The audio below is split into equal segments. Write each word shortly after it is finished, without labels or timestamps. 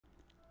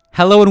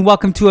Hello and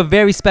welcome to a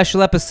very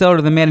special episode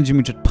of the Managing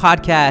Madrid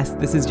podcast.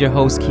 This is your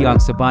host, Kiyan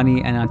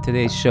Sobani, and on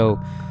today's show,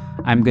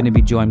 I'm going to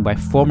be joined by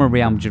former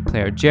Real Madrid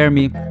player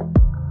Jeremy,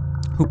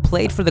 who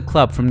played for the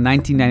club from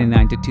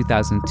 1999 to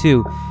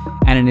 2002,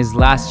 and in his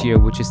last year,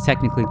 which is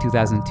technically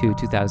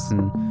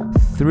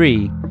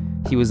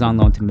 2002-2003, he was on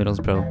loan to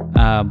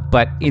Middlesbrough.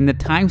 But in the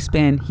time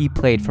span he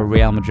played for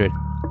Real Madrid,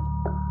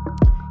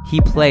 he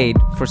played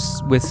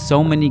with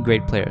so many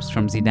great players,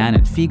 from Zidane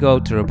and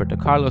Figo to Roberto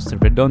Carlos to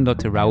Redondo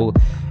to Raúl,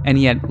 and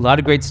he had a lot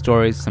of great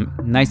stories, some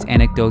nice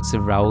anecdotes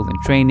of Raúl in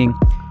training,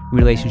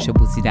 relationship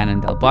with Zidane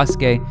and Del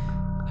Bosque,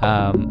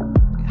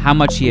 how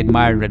much he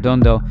admired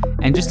Redondo,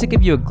 and just to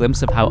give you a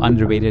glimpse of how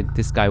underrated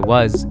this guy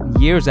was,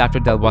 years after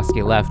Del Bosque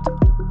left,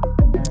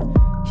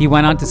 he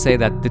went on to say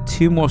that the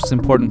two most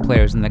important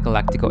players in the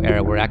Galactico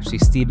era were actually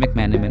Steve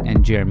McManaman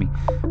and Jeremy,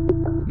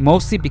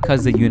 mostly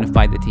because they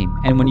unified the team.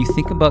 And when you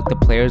think about the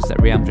players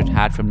that Real Madrid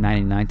had from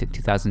 99 to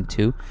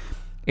 2002,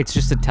 it's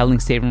just a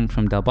telling statement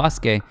from Del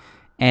Bosque.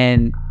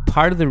 And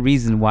part of the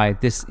reason why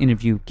this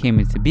interview came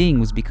into being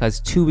was because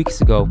 2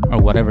 weeks ago,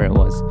 or whatever it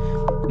was,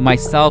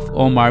 myself,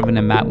 Omar Marvin,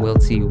 and Matt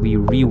Wilty, we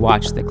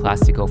rewatched the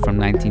Clásico from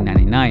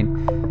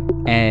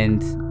 1999.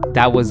 And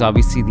that was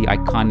obviously the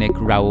iconic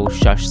Raúl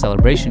Shush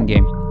celebration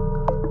game,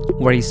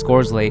 where he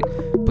scores late,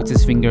 puts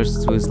his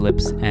fingers to his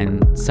lips,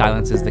 and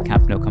silences the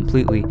Camp Nou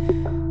completely.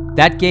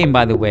 That game,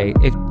 by the way,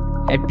 if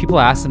people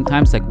ask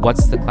sometimes, like,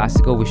 what's the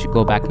Clásico we should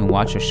go back and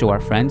watch or show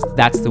our friends,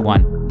 that's the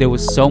one. There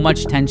was so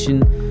much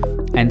tension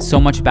and so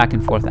much back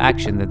and forth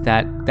action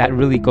that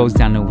really goes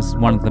down as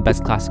one of the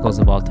best Clásicos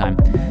of all time.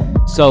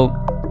 So,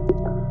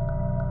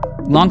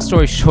 long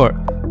story short,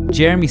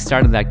 Jeremy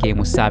started that game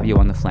with Savio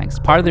on the flanks.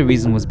 Part of the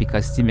reason was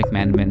because Steve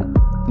McManaman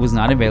was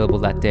not available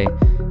that day,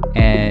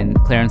 and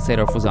Clarence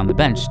Seedorf was on the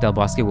bench. Del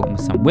Bosque went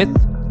with some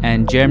width,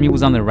 and Jeremy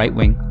was on the right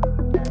wing,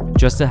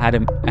 just ahead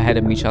of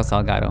Michel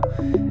Salgado.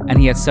 And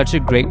he had such a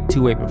great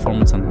two-way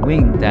performance on the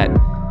wing that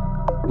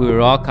we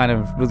were all kind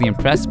of really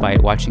impressed by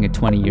it, watching it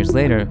 20 years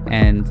later.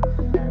 And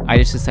I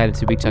just decided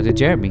to reach out to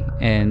Jeremy,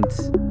 and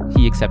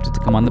he accepted to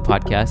come on the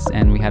podcast,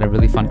 and we had a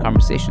really fun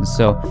conversation.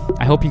 So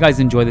I hope you guys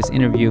enjoy this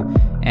interview.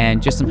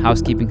 And just some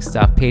housekeeping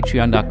stuff,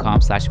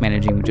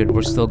 patreon.com/Managing Madrid.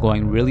 We're still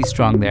going really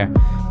strong there.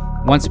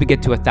 Once we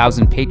get to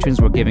 1,000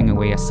 patrons, we're giving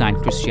away a signed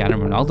Cristiano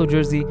Ronaldo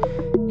jersey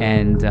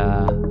and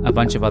a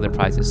bunch of other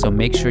prizes. So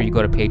make sure you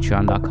go to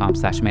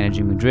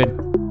patreon.com/Managing Madrid.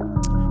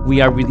 We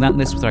are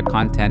relentless with our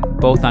content,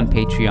 both on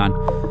Patreon,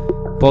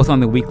 both on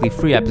the weekly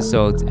free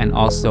episodes, and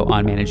also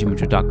on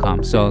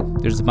managingmadrid.com. So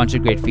there's a bunch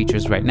of great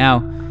features right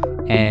now,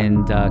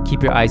 and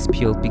keep your eyes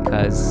peeled,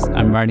 because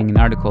I'm writing an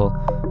article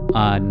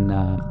on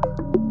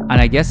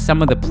I guess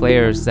some of the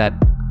players that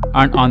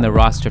aren't on the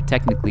roster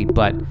technically,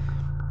 but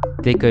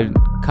they could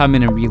come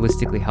in and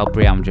realistically help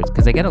Real Madrid.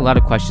 Because I get a lot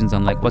of questions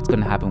on, like, what's going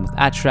to happen with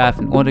Achraf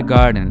and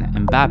Odegaard and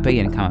Mbappe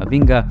and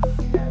Camavinga.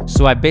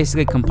 So I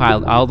basically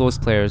compiled all those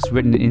players,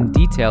 written in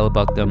detail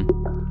about them,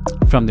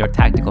 from their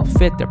tactical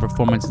fit, their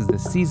performances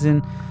this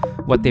season,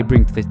 what they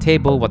bring to the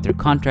table, what their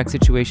contract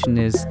situation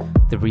is,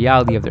 the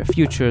reality of their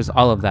futures,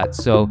 all of that.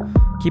 So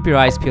keep your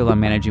eyes peeled on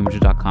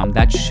managingmadrid.com.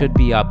 That should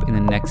be up in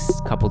the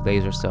next couple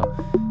days or so.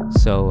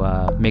 So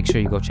make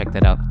sure you go check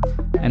that out.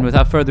 And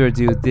without further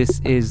ado, this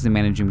is the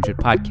Managing Madrid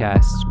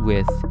podcast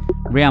with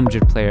Real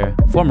Madrid player,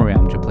 former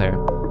Real Madrid player,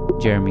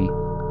 Jeremy.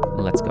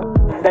 Let's go.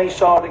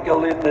 Nice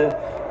article in the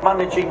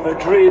Managing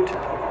Madrid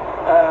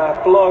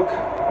blog.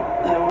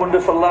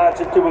 Wonderful lads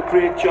that do a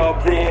great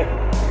job there.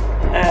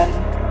 And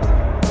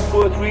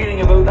worth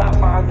reading about that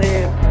man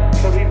there.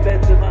 Karim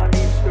Benzema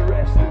needs to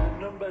rest, and the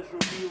numbers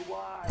reveal why.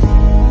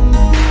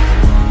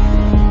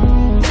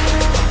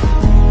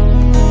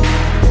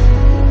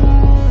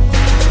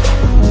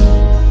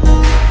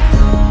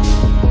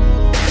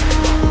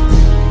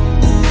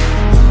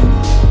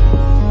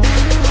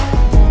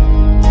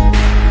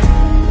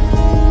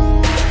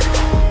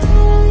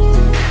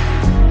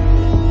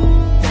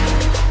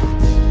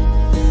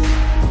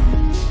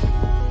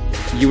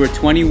 You were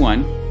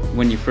 21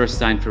 when you first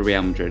signed for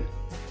Real Madrid.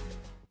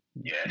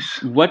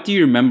 Yes. What do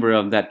you remember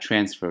of that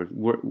transfer?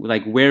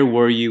 Where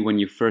were you when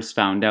you first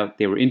found out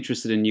they were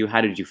interested in you? How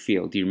did you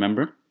feel? Do you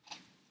remember?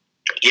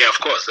 Yeah, of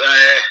course.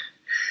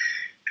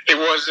 It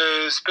was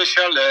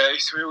special.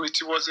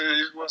 It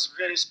was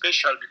very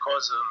special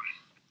because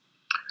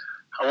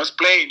I was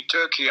playing in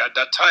Turkey at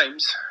that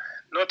times,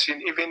 not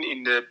even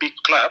in the big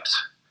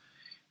clubs.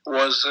 It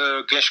was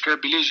Gençler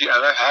Birliği.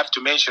 I have to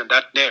mention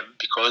that name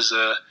because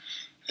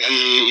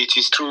it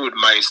is true in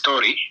my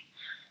story.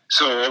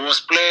 So I was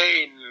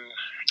playing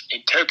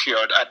in Turkey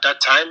at that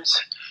time.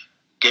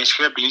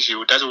 Gençler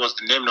Birliği, that was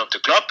the name of the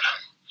club.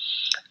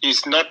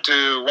 It's not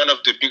one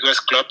of the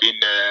biggest club in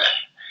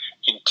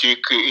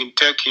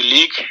Turkey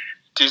league.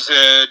 It is,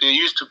 they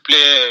used to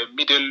play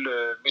middle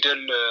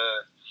in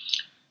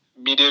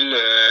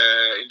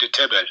the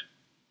table.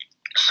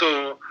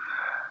 So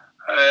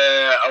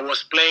I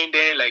was playing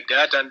there like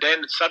that, and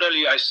then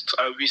suddenly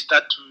we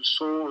start to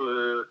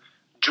saw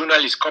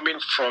journalists coming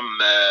from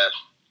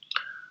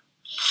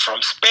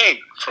Spain,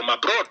 from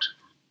abroad.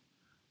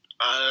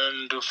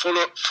 and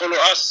follow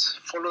us,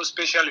 follow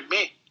especially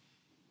me.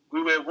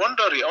 We were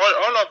wondering.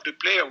 All of the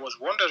player was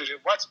wondering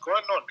what's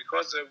going on,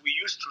 because we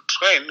used to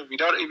train. We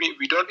don't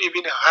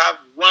even have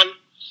one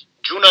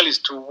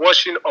journalist to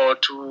watch in or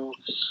to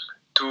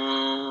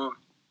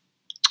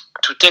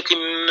take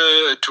in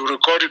to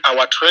record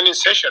our training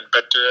session.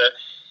 But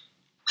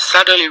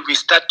suddenly we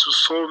start to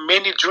so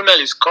many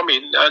journalists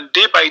coming, and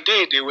day by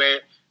day they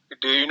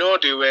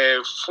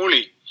were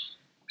fully.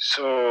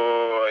 So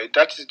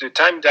that is the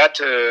time that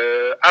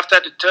after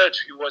the third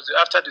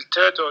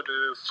or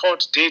the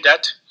fourth day,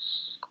 that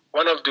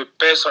one of the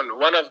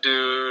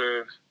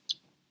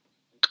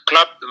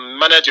club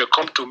manager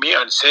come to me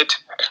and said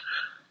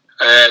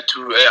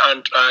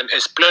and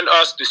explain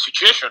us the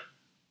situation,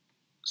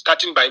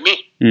 starting by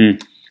me,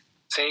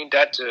 saying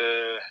that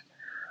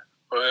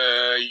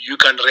you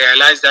can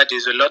realize that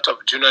there's a lot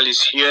of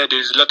journalists here,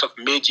 there's a lot of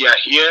media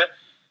here.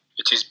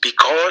 It is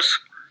because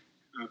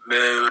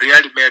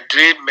Real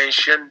Madrid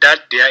mentioned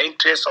that they are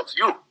interested of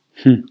you.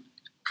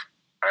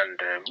 And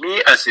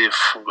me as a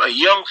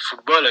young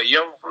footballer,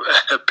 young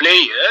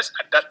players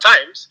at that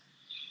times,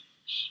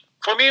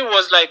 for me it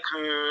was like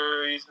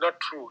it's not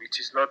true. It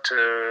is not.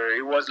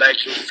 It was like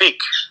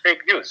fake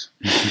news.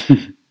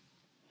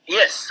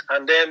 Yes,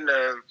 and then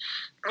I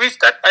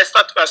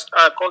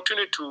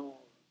continue to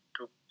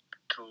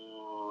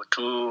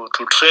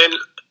train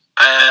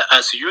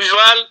as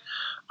usual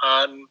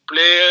and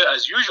play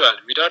as usual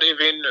without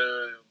even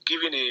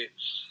giving a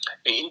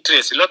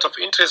lot of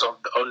interest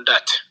on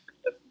that.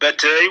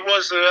 But it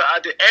was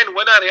at the end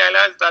when I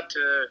realized that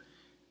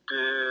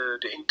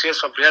the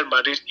interest of Real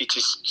Madrid, it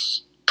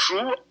is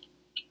true.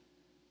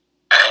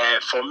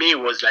 For me, it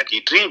was like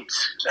a dream.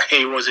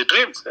 It was a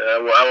dream.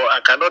 I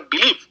cannot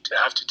believe.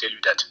 I have to tell you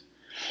that.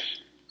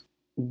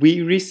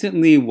 We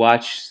recently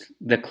watched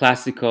the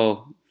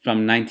Clásico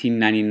from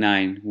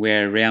 1999,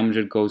 where Real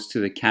Madrid goes to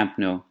the Camp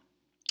Nou,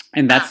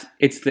 and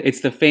it's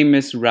the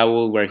famous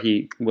Raúl where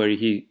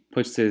he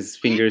puts his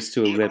fingers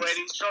to his lips. When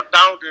he shot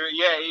down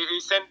he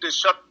sent the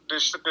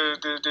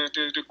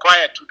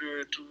choir to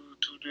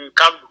the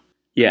Camp Nou.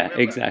 Yeah,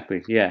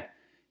 exactly. Yeah.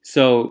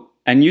 So,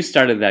 and you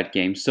started that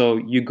game. So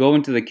you go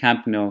into the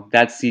Camp Nou.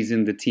 That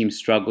season, the team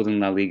struggled in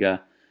La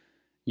Liga.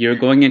 You're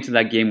going into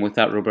that game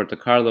without Roberto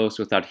Carlos,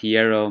 without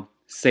Hierro.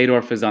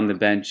 Seedorf is on the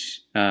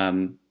bench.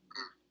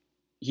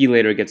 He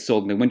later gets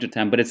sold in the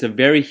wintertime. But it's a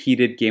very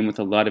heated game with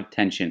a lot of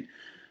tension.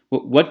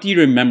 What do you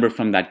remember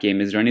from that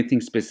game? Is there anything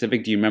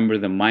specific? Do you remember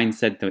the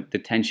mindset, the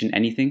tension,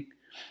 anything?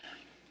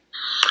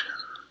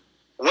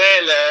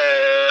 Well,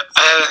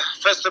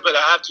 first of all,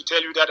 I have to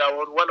tell you that I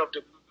was one of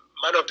the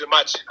man of the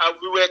match.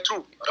 We were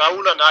two,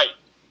 Raúl and I.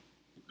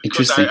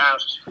 Interesting.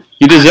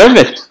 You deserve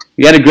it.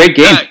 You had a great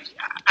game. Yeah.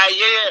 I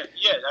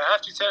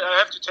have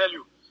to tell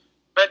you.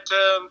 But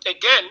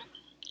again,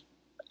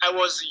 I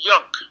was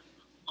young.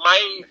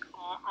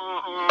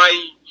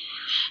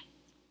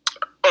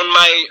 On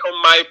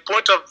my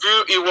point of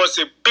view, it was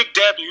a big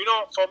derby.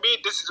 For me,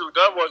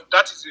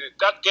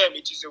 that game.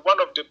 It is one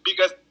of the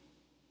biggest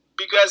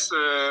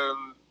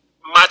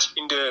match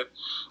in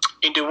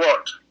the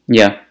world.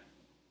 Yeah.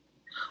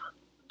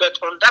 But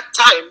on that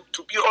time,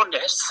 to be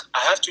honest, I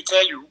have to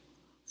tell you,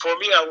 for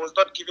me, I was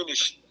not giving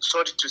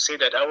sorry to say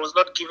that, I was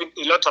not giving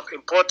a lot of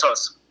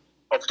importance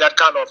of that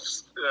kind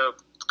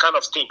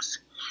of things.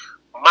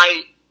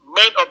 My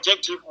main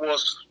objective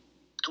was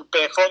to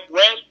perform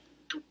well,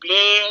 to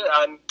play,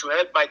 and to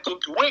help my team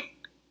to win.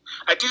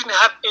 I didn't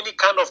have any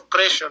kind of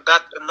pressure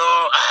that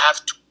I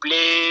have to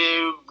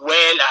play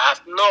well.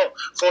 No.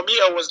 For me,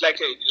 I was like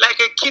a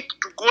kid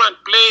to go and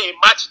play a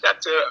match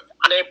that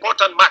an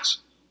important match,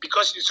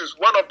 because this is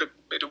one of the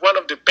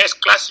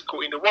best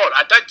Clásico in the world.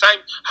 At that time,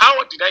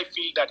 how did I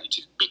feel that it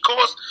is?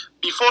 Because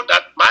before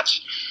that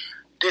match,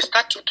 they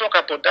start to talk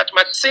about that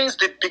match since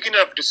the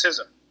beginning of the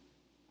season.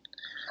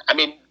 I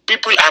mean,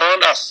 people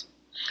around us.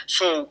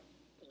 So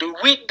the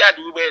week that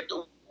we were,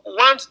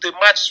 once the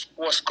match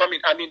was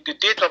coming, the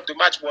date of the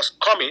match was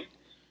coming,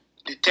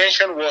 the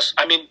tension was,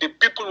 the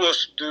people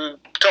was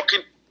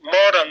talking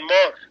more and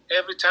more.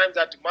 Every time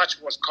that the match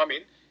was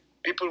coming,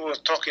 people were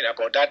talking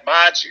about that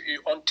match.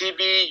 On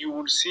TV, you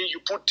will see, you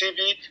put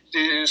TV,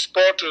 the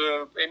sport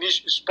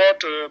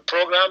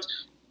programs,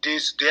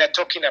 they are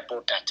talking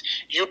about that.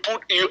 You go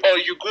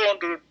on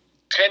the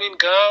training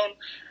ground,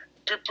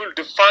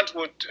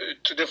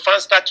 the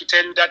fans start to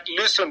tell you that,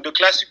 listen, the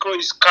Clásico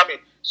is coming,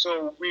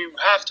 so we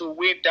have to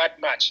win that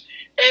match.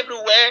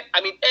 Everywhere,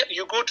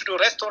 you go to the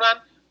restaurant,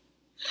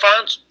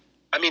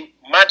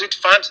 Madrid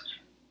fans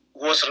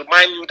was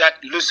reminding you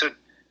that, listen,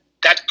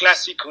 that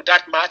Clásico,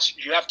 that match,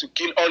 you have to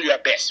give all your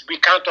best. We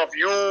count of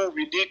you.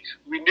 We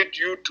need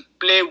you to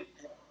play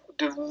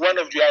one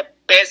of your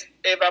best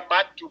ever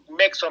match, to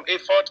make some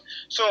effort.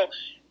 So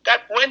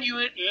that when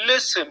you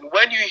listen,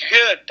 when you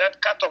hear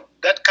that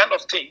kind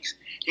of things,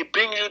 it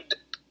brings you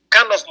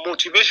kind of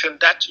motivation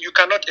that you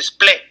cannot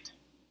explain.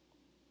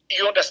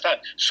 You understand?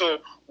 So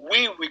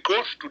we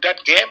go to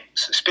that game,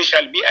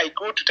 especially me. I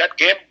go to that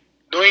game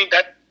knowing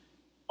that,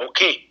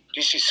 okay,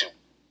 this is a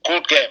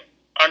good game,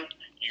 and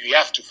you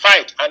have to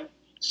fight. And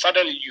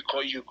suddenly you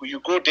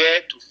go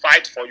there to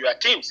fight for your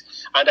teams.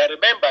 And I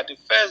remember the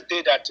first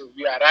day that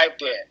we arrived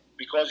there,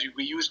 because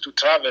we used to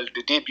travel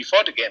the day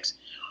before the games.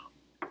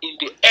 In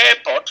the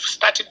airport,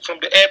 starting from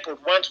the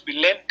airport, once we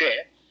land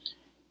there,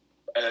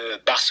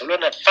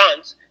 Barcelona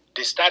fans,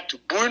 they start to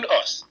boo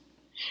us.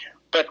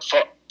 But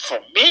for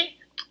me,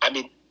 I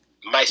mean,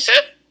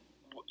 myself,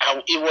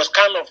 it was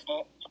kind of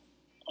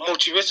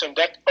motivation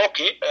that,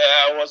 okay,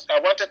 I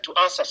wanted to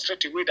answer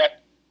straight away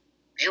that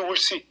you will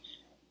see.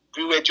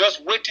 We were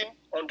just waiting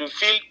on the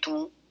field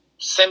to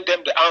send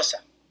them the answer.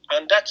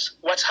 And that's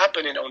what's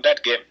happening on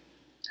that game.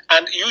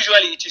 And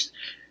usually it is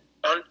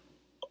on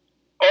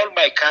all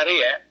my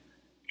career,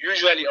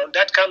 usually on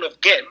that kind of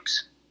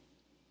games,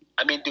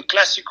 I mean the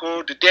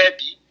Clasico, the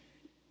Derby,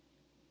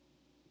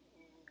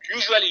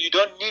 usually you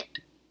don't need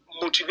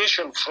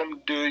motivation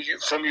from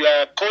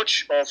your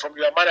coach or from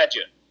your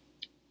manager.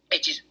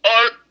 It is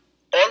all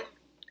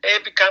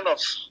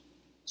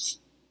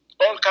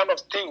kind of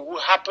thing will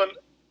happen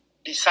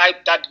beside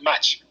that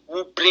match,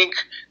 will bring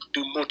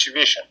the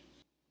motivation.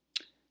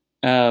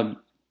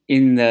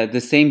 In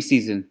the same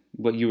season,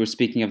 what you were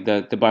speaking of,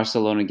 the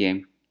Barcelona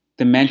game,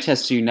 the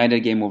Manchester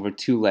United game over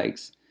 2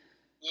 legs.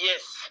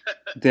 Yes.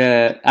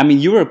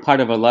 You were a part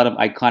of a lot of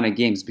iconic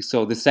games.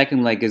 So the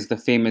second leg is the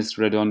famous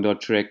Redondo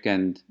trick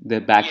and the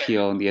back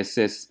heel and the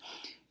assists.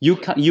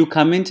 You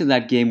come into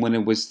that game when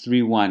it was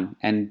 3-1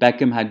 and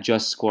Beckham had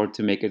just scored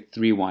to make it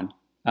 3-1.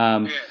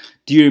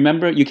 Do you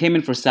remember, you came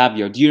in for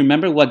Savio, do you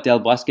remember what Del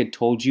Bosque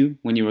told you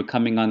when you were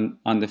coming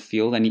on the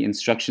field? Any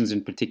instructions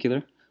in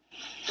particular?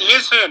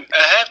 Listen,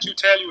 I have to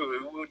tell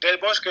you, Del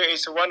Bosque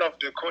is one of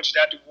the coaches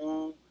that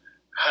who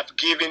have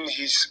given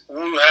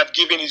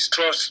his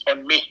trust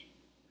on me.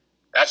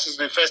 That's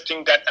the first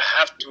thing that I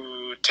have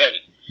to tell.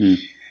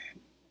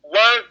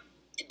 One,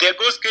 Del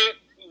Bosque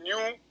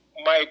knew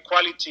my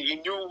quality. He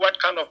knew what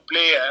kind of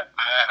player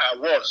I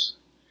was.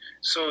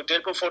 So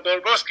for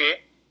Del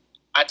Bosque,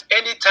 at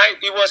any time,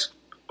 it was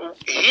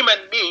him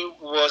and me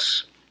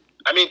was.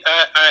 I mean,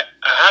 I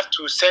have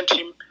to send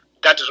him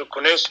that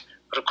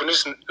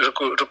recognition.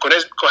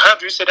 How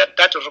do you say that?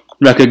 That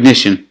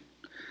recognition.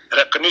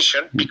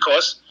 Recognition,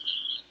 because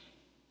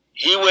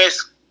he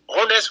was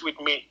honest with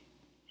me.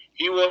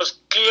 He was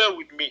clear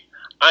with me,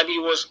 and he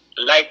was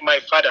like my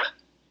father,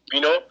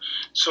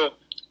 So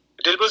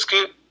Del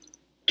Bosque,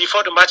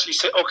 before the match, he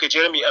said, "Okay,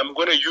 Jeremy, I'm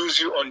going to use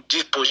you on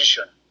this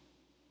position."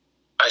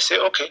 I said,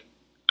 "Okay."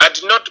 I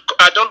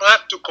don't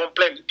have to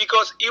complain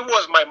because he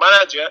was my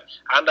manager,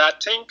 and I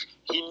think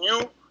he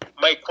knew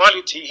my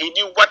quality. He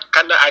knew what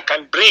I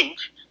can bring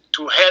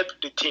to help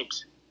the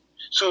teams.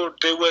 So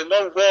there were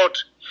no word.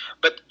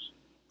 But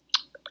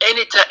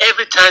every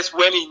time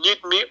when he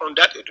need me on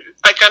that,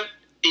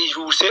 he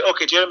will say,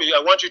 "Okay, Jeremy, I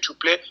want you to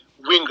play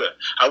winger.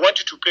 I want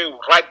you to play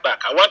right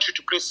back. I want you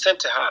to play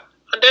centre half."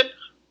 And then,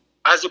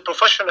 as a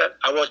professional,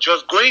 I was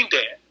just going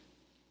there.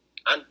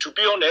 And to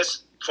be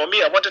honest, for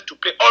me, I wanted to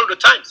play all the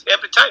times,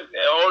 every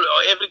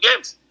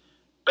games.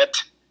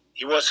 But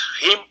it was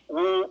him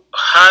who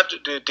had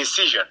the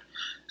decision.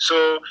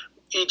 So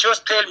he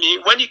just told me,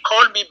 when he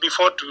called me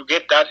before to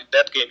get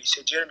that game, he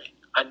said, "Jeremy,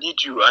 I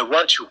need you. I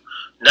want you.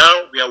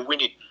 Now we are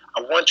winning.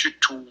 I want you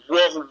to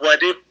work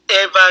whatever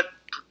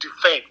to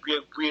defend. We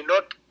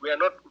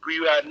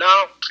are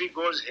now 3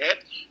 goals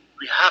ahead.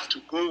 We have to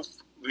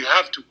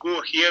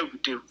go here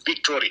with the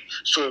victory.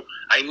 So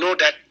I know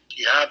that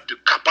you have the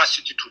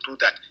capacity to do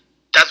that."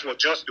 That was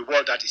just the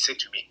word that he said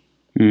to me.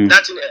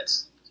 Nothing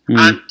else.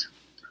 And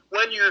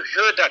when you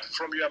hear that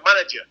from your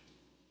manager,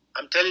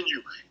 I'm telling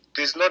you,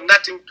 there's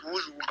nothing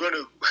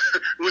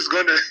who's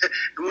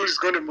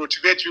gonna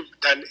motivate you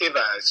than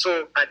ever.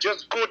 So I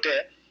just go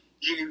there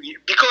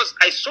because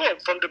I saw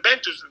from the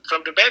bench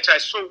I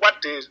saw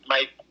what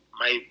my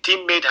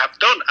teammate have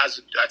done as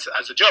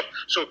a job.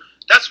 So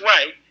that's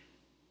why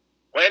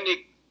when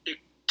a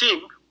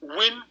team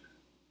win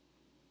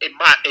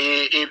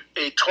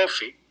a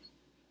trophy,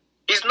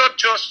 it's not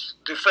just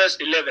the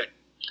first 11,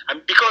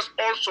 and because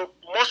also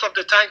most of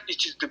the time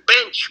it is the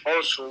bench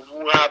also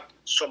who have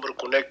some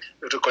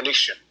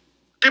recognition.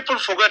 People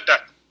forget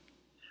that.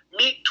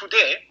 Me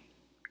today,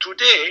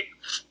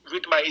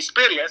 with my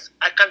experience,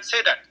 I can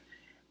say that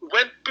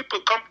when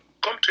people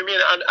come to me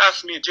and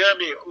ask me,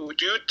 "Jeremy,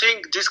 do you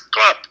think this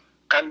club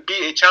can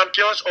be a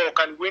champions or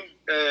can win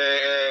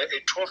a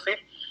trophy?"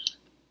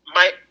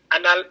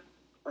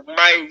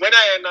 When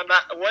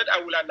I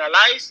will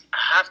analyze, I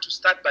have to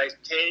start by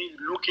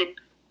looking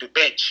the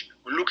bench,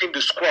 looking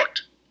the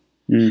squad,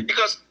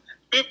 because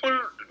people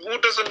who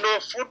doesn't know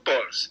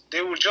footballs,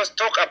 they will just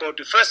talk about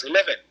the first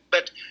 11.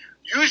 But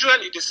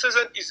usually the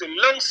season is a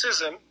long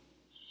season,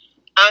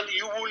 and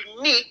you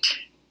will need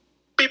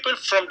people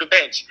from the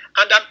bench.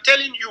 And I'm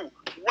telling you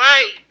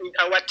why in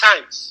our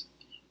times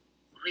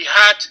we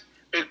had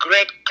a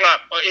great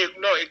club or a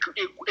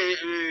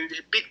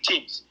big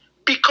teams,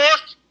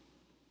 because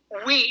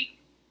we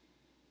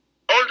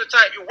all the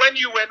time when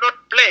you were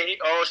not playing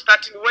or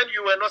starting, when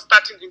you were not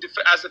starting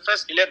as the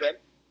first 11,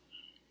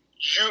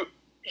 you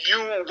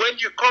when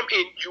you come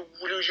in, you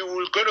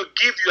will gonna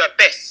give your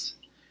best,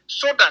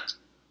 so that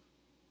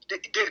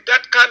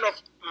that kind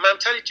of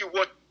mentality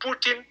was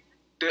putting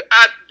the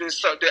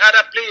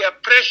other player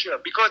pressure,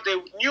 because they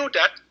knew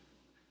that,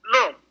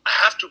 no, I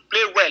have to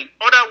play well.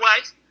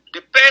 Otherwise,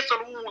 the person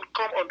who will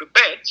come on the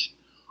bench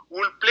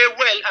will play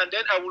well, and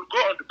then I will go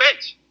on the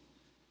bench.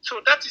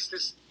 So that is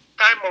this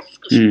time of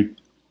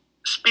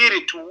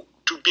spirit to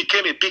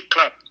become a big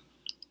club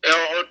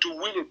or to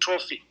win a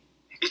trophy.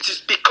 It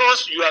is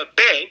because you are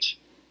bench,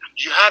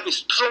 you have a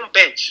strong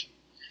bench.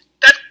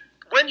 That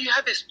when you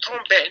have a strong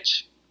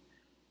bench,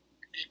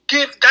 you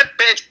give that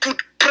bench,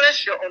 put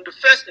pressure on the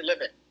first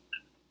 11.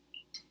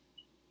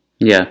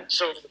 Yeah.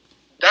 So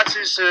that's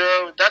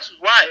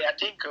why I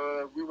think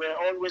we were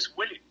always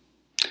willing.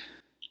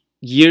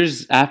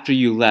 Years after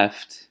you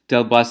left,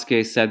 Del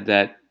Bosque said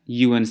that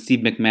you and Steve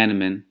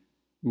McManaman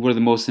were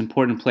the most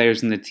important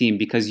players in the team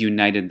because you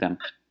united them.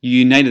 You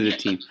united the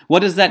team.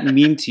 What does that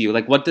mean to you?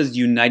 Like, what does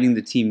uniting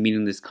the team mean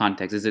in this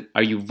context?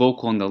 Are you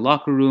vocal in the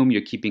locker room?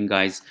 You're keeping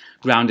guys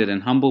grounded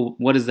and humble?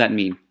 What does that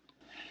mean?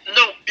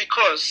 No,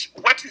 because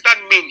what does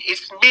that mean? It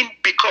means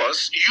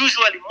because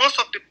usually most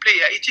of the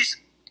player,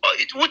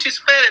 which is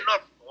fair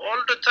enough.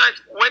 All the time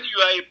when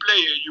you are a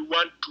player, you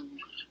want to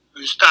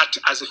start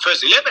as a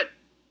first 11.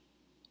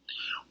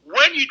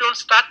 When you don't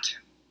start,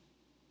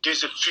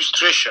 there's a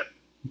frustration.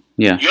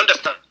 Yeah. You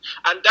understand?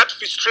 And that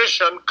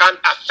frustration can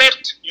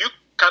affect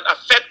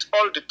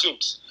all the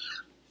teams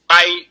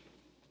by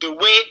the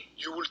way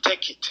you will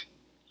take it.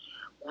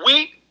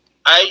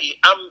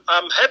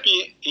 I'm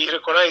happy he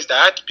recognized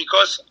that,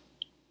 because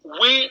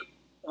we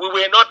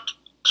were not,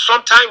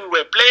 sometimes we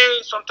were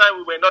playing, sometimes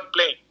we were not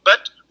playing,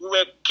 but we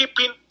were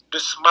keeping the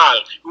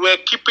smile, we were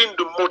keeping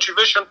the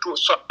motivation to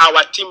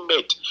our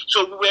teammate.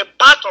 So we were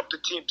part of the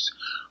teams.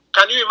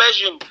 Can you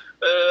imagine?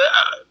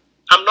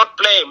 I'm not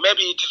playing.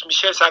 Maybe it is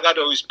Michel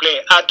Salgado who is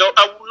playing. Of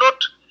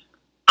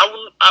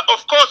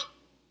course,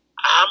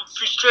 I'm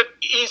frustrated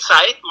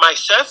inside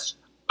myself.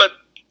 But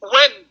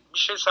when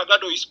Michel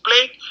Salgado is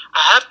playing,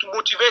 I have to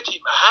motivate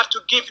him. I have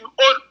to give him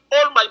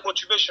all my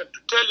motivation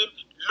to tell him,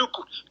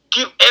 look,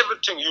 give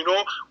everything.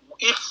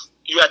 If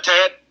you are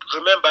tired,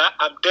 remember,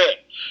 I'm there.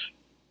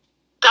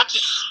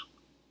 That's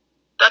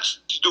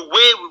the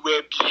way we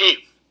were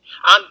behaved,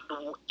 and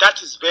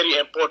that is very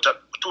important.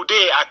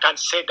 Today, I can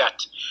say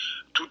that.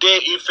 Today,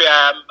 if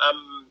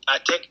I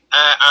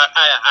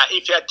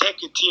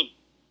take a team,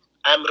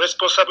 I'm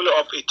responsible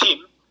of a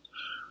team.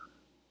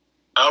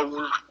 I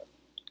will,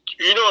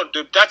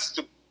 that's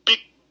the big.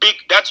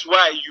 That's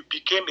why you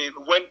became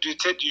when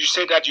you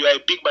said that you are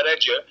a big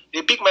manager.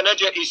 A big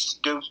manager is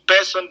the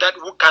person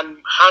who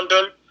can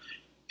handle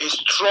a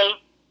strong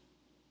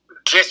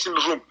dressing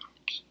room.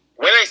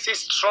 When I say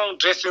strong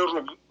dressing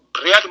room,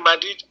 Real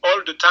Madrid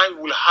all the time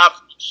will have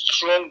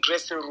strong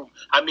dressing room.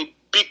 I mean,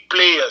 big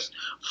players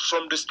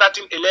from the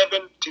starting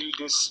 11 till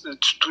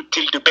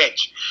the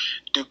bench.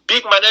 The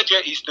big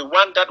manager is the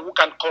one who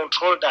can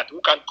control that,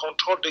 who can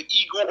control the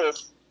ego of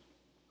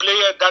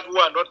players who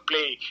are not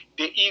playing,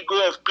 the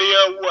ego of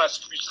player who are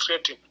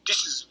frustrated.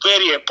 This is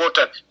very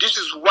important. This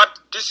is where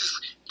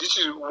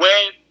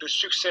the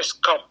success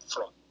comes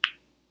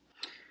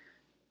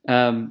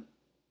from.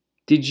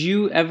 Did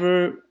you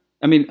ever?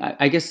 I mean,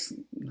 I guess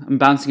I'm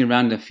bouncing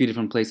around a few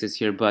different places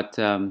here, but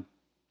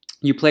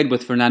you played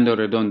with Fernando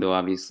Redondo,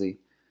 obviously.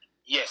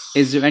 Yes.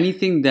 Is there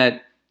anything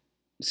that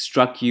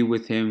struck you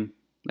with him,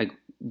 like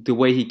the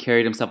way he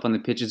carried himself on the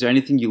pitch? Is there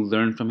anything you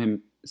learned from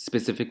him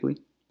specifically?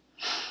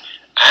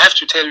 I have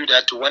to tell you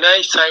that when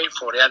I signed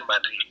for Real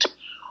Madrid,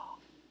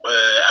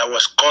 I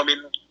was coming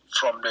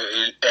from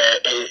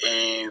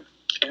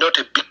not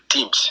a big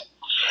teams.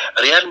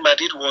 Real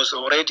Madrid was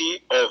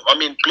already,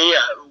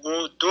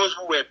 those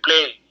who were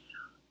playing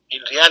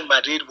in Real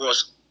Madrid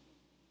was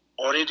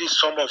already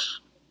some of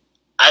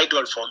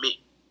idol for me.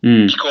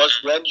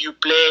 Because when you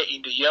play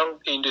in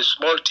the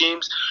small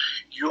teams,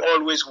 you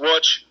always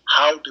watch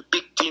how the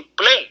big team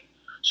play.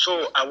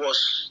 So I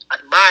was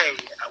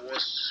admired.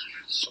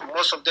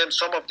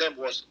 Some of them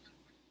was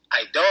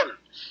idol.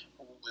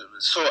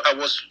 So I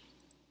was,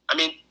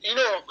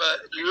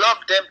 love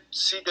them,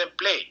 see them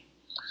play.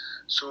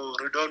 So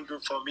Redondo,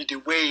 for me, the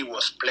way he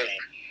was playing.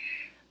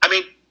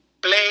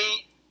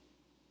 Playing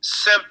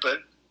simple,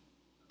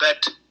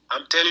 but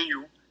I'm telling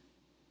you,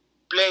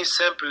 playing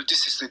simple,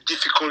 this is the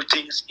difficult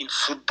things in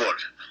football.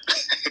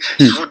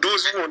 For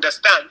those who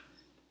understand,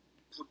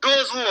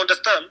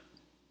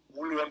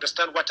 will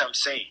understand what I'm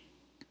saying.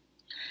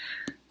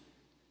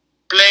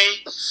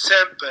 Play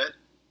simple.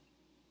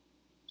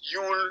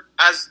 You will,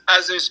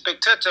 as a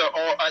spectator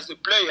or as a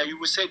player, you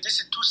will say this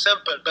is too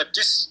simple. But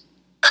this,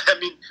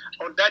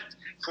 on that,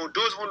 for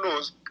those who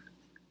knows,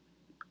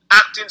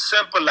 acting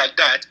simple like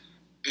that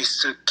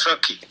is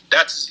tricky.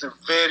 That's the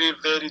very,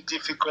 very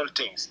difficult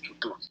things to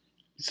do.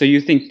 So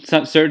you think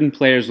certain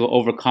players will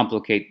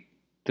overcomplicate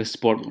the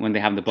sport when they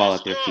have the ball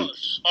at their feet?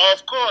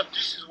 Of course.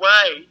 This is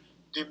why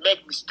they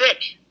make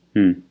mistakes.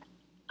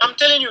 I'm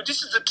telling you,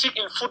 this is the trick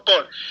in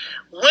football.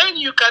 When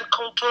you can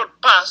control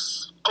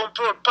pass,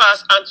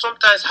 and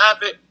sometimes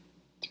have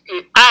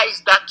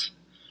eyes that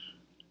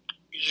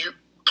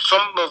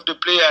some of the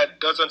player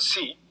doesn't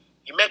see,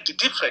 He made the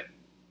difference.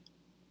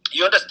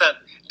 You understand?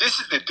 This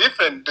is the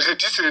difference.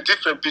 This is the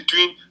difference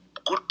between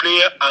good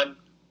player and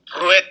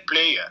red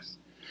players.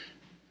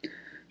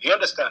 You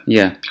understand?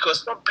 Yeah.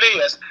 Because some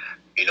players,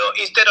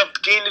 instead of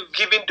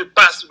giving the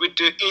pass with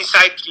the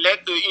inside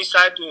leg, the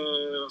inside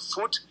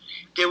foot,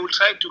 they will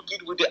try to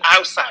give with the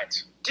outside.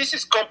 This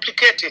is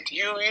complicated.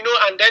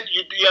 And then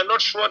you are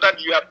not sure that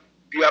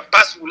your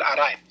pass will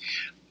arrive.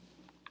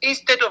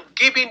 Instead of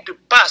giving the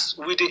pass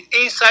with the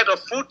inside of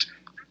foot,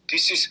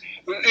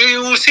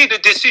 you will see the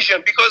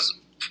decision, because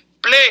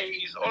play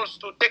is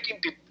also taking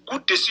the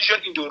good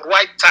decision in the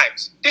right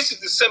times. This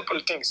is the simple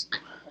things.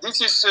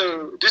 This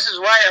is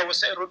why I was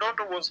saying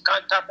Ronaldo was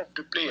kind type of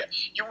the player.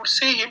 You will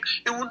see him;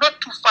 he was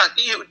not too fast.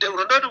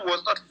 Ronaldo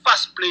was not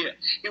fast player.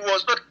 He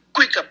was not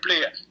quicker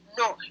player.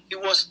 No, he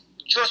was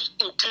just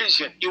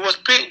intelligent. He was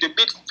playing the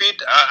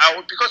midfield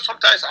because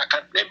sometimes I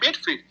can play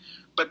midfield,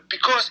 but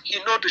because he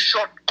knows the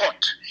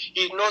shortcut,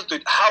 he knows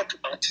how to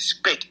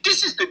anticipate.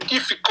 This is the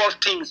difficult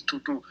things to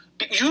do.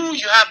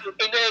 You have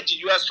energy.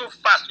 You are so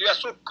fast. You are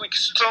so quick,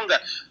 stronger,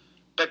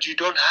 but you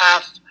don't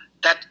have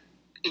that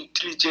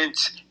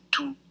intelligence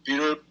to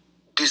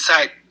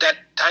decide that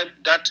time,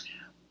 that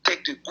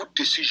take the good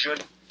decision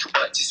to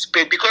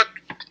anticipate. Because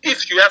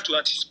if you have to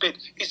anticipate,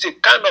 it's a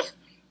kind of,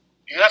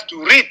 you have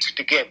to read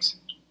the games.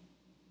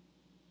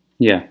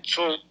 Yeah.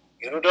 So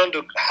you don't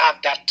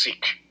have that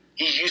trick.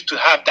 He used to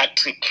have that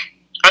trick.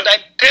 And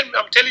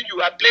I'm telling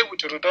you, I play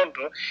with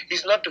Redondo.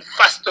 He's not the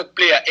fastest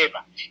player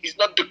ever. He's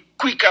not the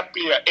quicker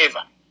player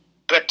ever.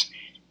 But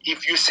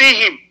if you see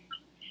him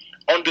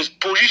on the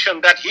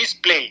position that he's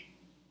playing,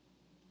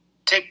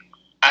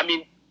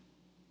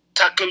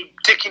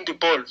 taking the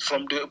ball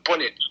from the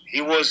opponent,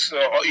 he was,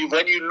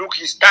 when you look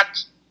his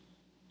stats,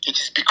 it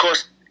is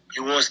because he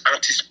was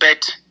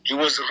anticipating, he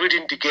was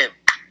reading the game.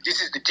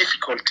 This is the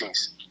difficult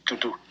things to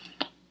do.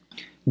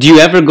 Do you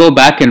ever go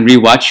back and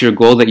rewatch your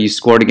goal that you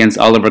scored against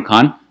Oliver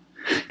Kahn?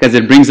 Because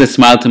it brings a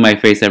smile to my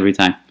face every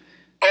time.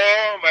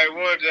 Oh my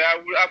word!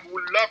 I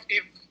would love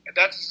if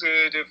that's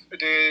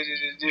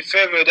the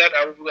favor that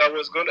I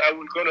was going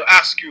to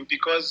ask you,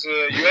 because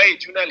you are a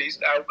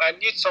journalist. I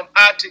need some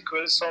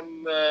articles,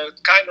 some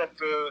kind of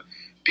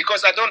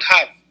because I don't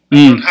have.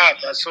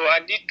 So I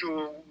need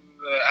to.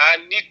 I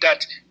need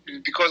that,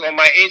 because on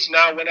my age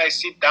now, when I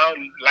sit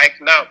down like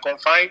now,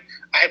 confined,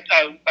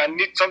 I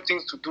need some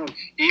things to do.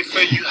 If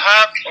you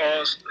have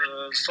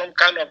some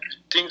kind of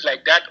things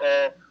like that,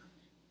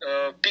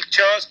 or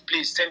pictures,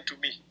 please send to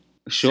me.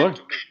 Sure.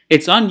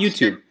 It's on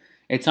YouTube.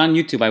 It's on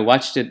YouTube. I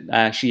watched it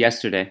actually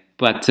yesterday.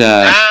 But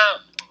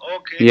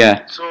okay.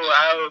 Yeah. So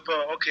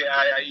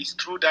it's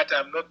true that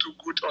I'm not too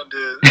good on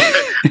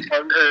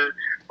the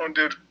on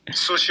the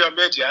social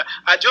media.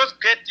 I just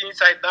get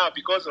inside now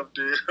because of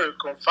the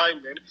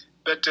confinement.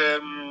 But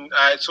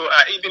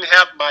I even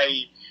have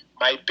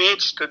my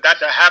page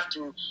that I have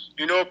to,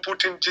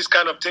 put in this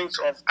kind of things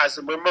as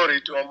a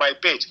memory on my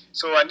page.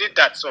 So I need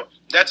that. So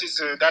that's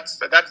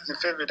the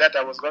favor that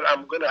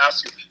I'm going to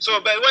ask you. So,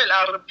 but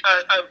I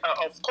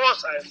of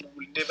course I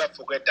will never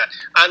forget that.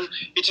 And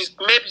it is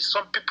maybe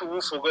some people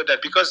will forget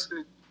that, because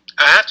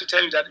I have to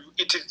tell you that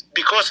it is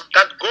because of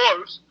that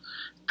goals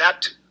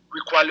that we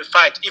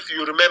qualified. If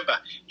you remember,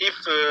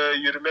 if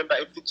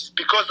it is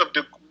because of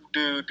the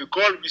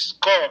goal we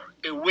score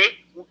away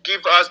will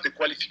give us the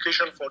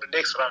qualification for the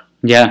next round.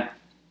 Yeah.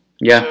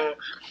 So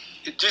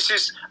this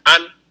is,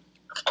 and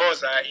of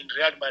course in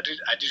Real Madrid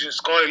I didn't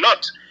score a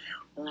lot,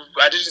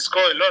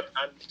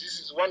 and this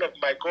is one of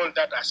my goals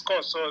that I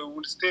scored. So it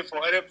will stay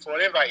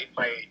forever in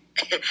my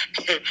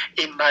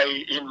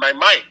in my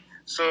mind.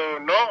 So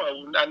no,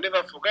 I'll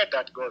never forget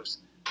that goals.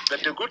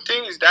 But the good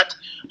thing is that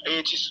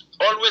it is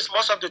always,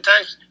 most of the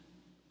times,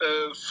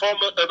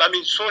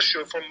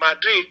 social from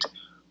Madrid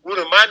will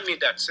remind me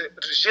that,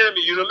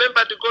 Jeremy, you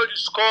remember the goal you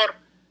scored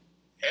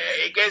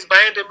against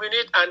Bayern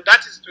Munich, and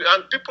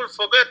people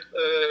forget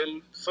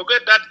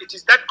that it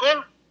is that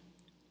goal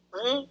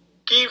who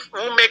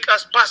make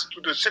us pass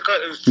to the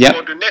second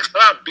for the next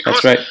round.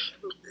 Because that's right.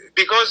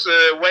 Because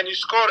when you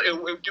score,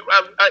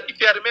 if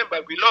you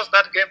remember, we lost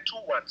that game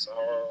 2-1. So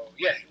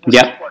it was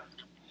 2-1.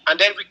 And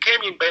then we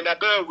came in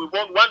Bernabeu, we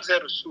won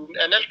 1-0, so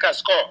Anelka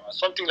score, or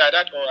something like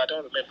that, or I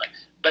don't remember.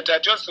 But I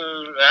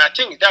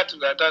think that's,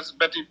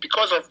 but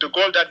because of the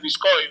goal that we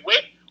score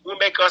away, will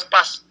make us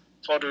pass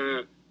for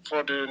the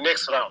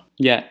next round.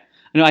 Yeah.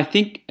 No, I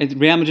think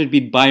Real Madrid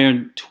beat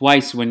Bayern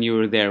twice when you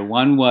were there.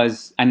 One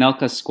was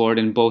Anelka scored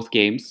in both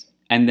games,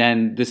 and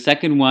then the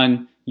second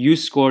one you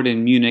scored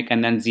in Munich,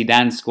 and then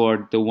Zidane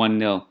scored the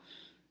 1-0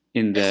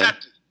 in the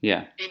exactly.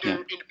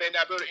 In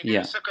Bernabeu in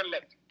the second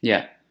leg.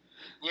 Yeah.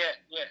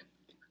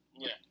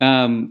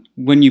 Yeah.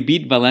 When you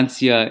beat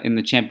Valencia in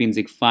the Champions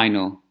League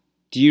final,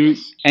 do you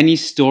any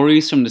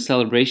stories from the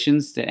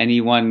celebrations? That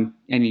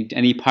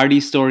any party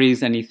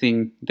stories?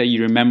 Anything that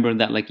you remember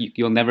that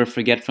you'll never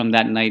forget from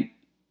that night?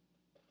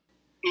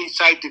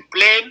 Inside the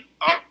plane,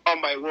 oh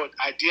my word!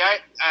 Do I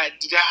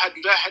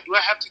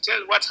have to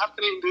tell what's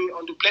happening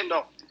on the plane?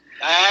 No,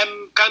 I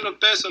am kind of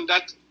person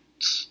that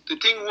the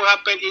thing will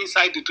happen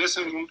inside the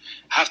dressing room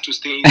have to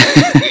stay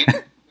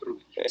inside.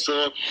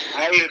 So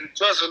I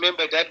just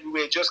remember that we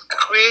were just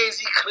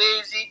crazy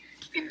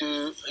in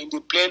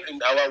the plane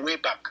in our way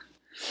back.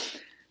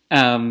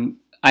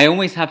 I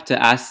always have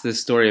to ask this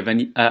story of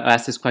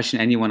ask this question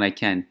anyone I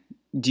can.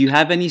 Do you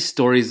have any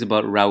stories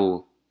about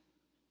Raul?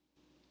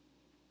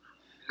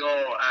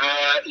 No,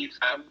 if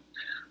I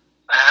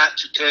have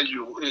to tell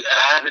you,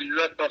 I have a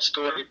lot of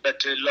story,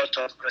 but a lot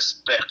of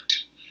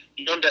respect.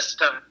 You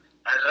understand?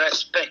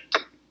 Respect.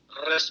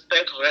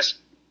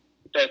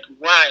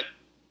 Why?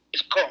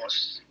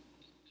 Because,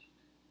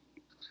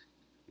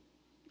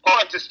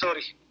 the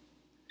story.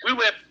 We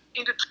were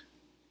in the,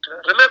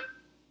 remember,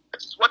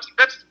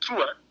 that's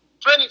true,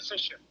 training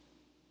session.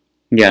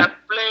 Yeah.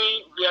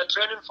 We are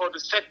training for the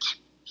set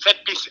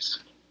pieces.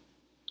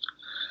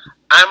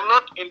 I'm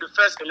not in the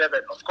first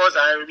 11. Of course,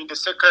 I am in the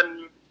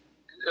second.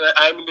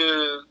 I am in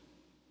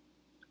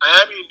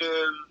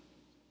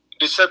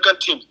the second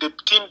team, the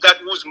team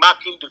that was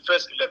marking the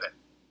first 11.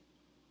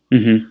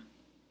 Mm-hmm.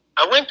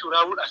 I went to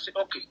Raul. I said,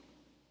 okay,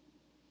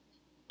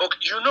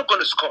 you're not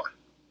going to score.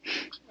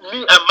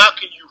 Me, I'm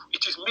marking you.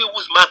 It is me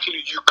who's marking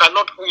you. You're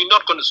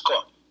not going to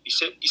score.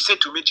 He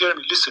said to me,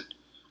 Jeremy, listen,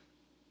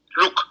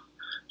 look,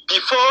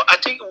 before, I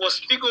think it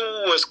was Figo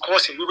who was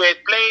crossing. We were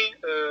playing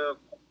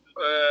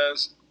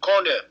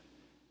corner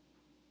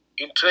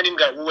in training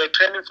ground. We were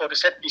training for the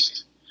set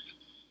pieces.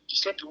 He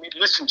said to me,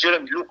 listen,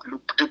 Jeremy, look,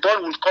 the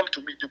ball will come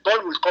to me.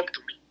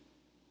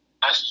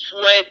 I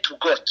swear to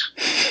God.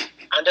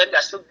 And then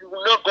I said,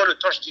 you're not going to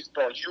touch this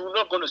ball. You're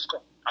not going to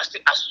score. I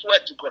said, I swear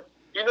to God.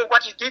 You know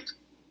what he did?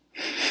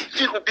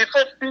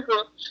 Before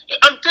Figo,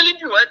 I'm telling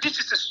you, this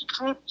is a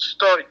true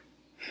story.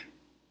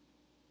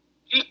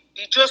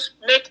 He just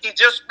make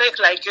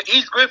like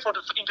he's going for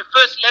in the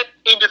first leg,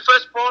 in the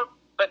first ball,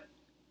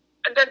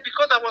 and then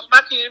because I was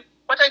marking him,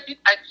 what I did,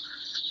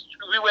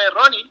 we were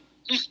running.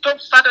 He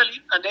stopped suddenly,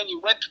 and then he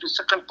went to the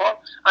second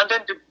ball, and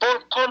then the ball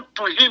come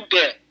to him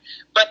there.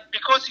 But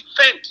because he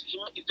faint,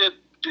 the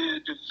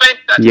faint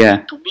that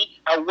came to me,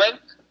 I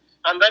went,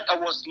 and then I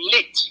was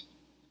late.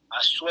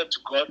 I swear to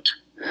God,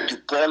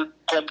 the ball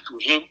come to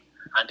him,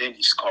 and then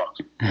he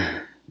scored.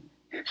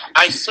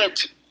 I said,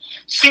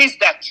 since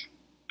that,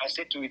 I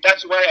said to you,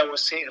 that's why I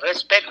was saying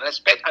respect,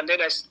 and then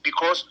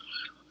because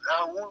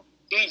Raul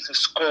is a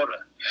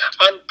scorer.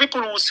 And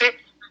people will say,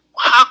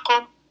 how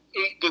come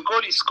the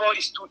goal he scored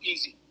is too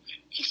easy?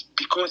 It's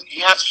because he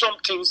has some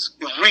things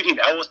reading.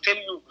 I was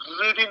telling you,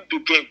 reading the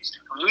games,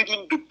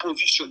 reading the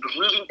position,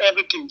 reading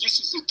everything. This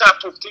is the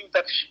type of thing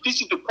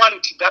this is the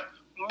quality that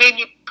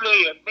many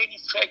players, many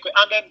strikers,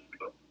 and then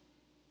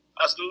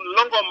as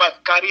long as my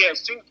career, I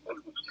think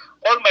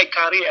all my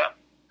career,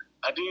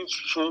 I didn't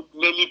so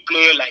many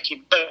players like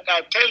him. But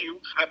I tell you,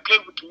 I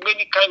played with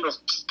many kind of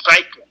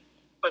strikers.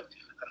 But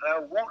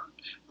Raul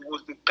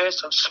was the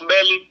person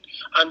smelling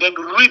and then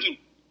reading.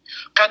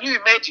 Can you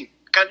imagine?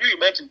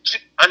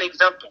 An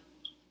example?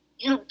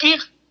 You give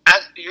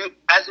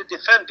as a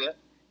defender,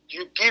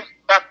 you give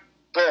back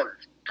ball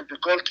to the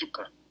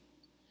goalkeeper.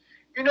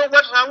 You know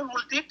what Raul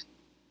will do?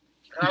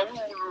 Raul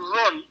will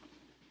run.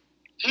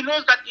 He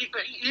knows that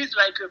he's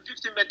like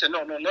 50 meters.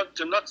 No,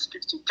 not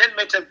 50. 10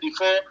 meters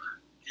before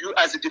you,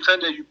 as a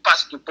defender, you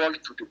pass the ball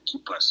to the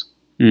keepers.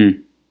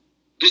 Mm.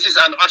 This is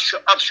an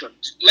option.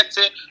 Let's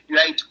say you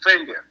are a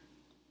defender.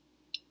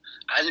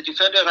 As a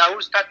defender,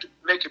 Raul start to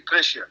make a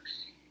pressure.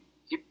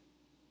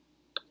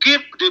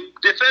 Give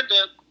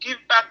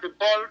back the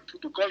ball to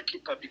the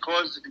goalkeeper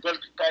because the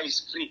goalkeeper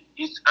is free.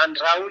 And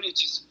Raul, it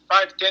is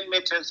 5-10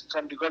 meters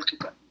from the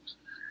goalkeeper.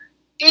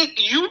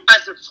 If you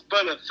as a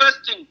footballer, first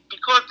thing,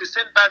 because they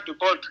send back the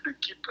ball to the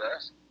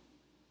keepers,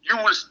 you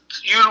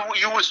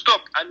will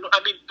stop. And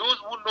I mean, those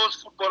who knows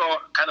football or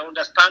can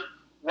understand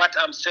what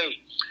I'm saying.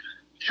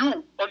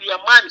 You, on your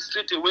mind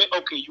straight away,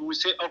 okay, you will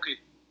say, okay,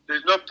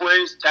 there's no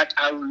points that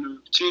I will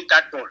change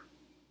that ball.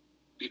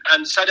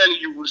 And suddenly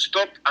you will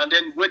stop and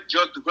then wait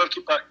just the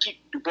goalkeeper kick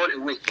the ball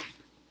away.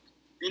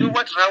 You know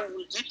what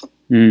Raul did?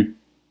 Mm.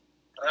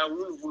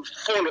 Raul will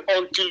fall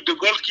until the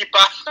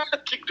goalkeeper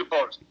kick the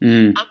ball.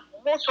 Mm. And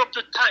most of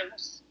the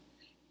times,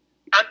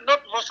 and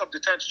not most of the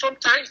time,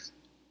 sometimes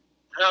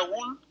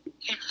Raul,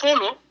 he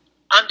follow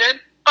and then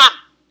bam,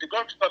 the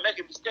goalkeeper make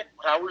a mistake,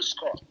 Raul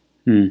score.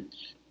 Mm.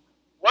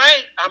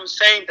 Why I'm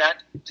saying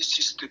that, this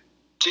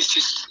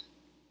is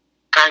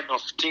kind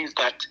of things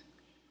that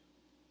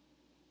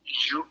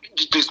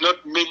there's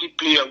not many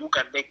players who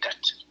can make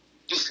that.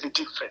 This is the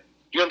difference.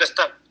 You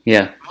understand?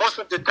 Yeah. Most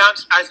of the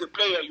times, as a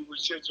player, you will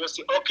just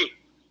say, "Okay,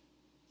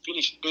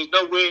 finish." There's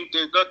no way.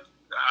 There's not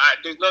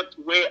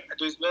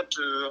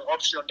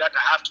option that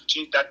I have to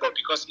change that ball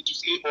because it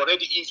is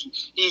already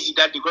easy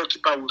that the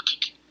goalkeeper will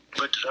kick,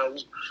 but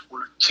Raul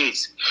will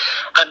chase,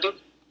 and then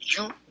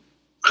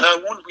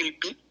Raul will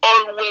be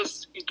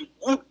always in the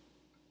good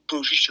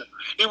position.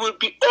 He will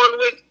be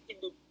always in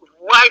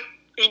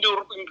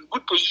the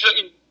good position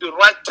in the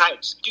right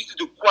times. This is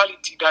the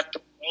quality that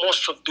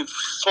most of the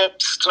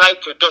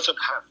striker doesn't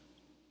have.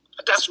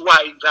 That's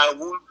why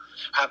Raul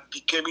have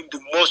become the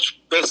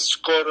most best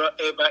scorer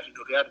ever in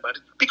Real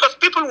Madrid. Because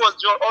people was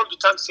all the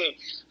time saying,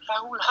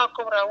 Raul, how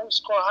come Raul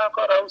score? How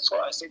come Raul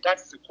score? I said,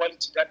 that's the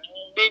quality that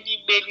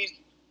many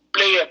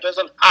player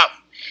doesn't have.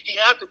 He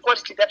has the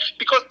quality that,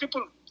 because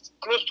people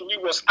close to me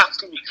was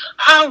asking me,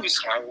 how is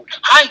Raul?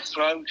 How is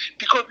Raul?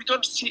 Because we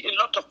don't see a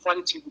lot of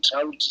quality with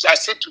Raul. I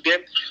said to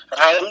them,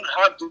 Raul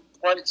has the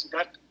quality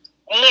that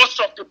most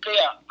of the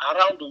player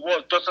around the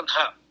world doesn't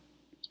have.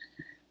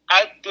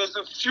 There's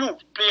a few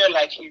players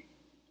like him.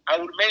 I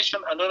will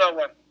mention another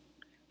one.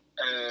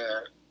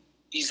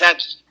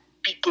 Izagi.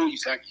 Pico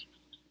Izagi.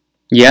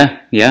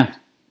 Yeah.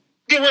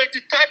 They were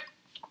that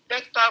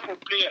type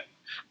of player.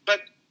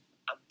 But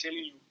I'm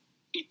telling you,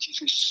 it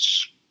is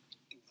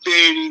a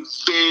very,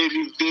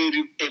 very,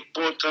 very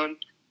important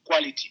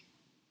quality.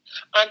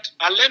 And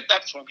I learned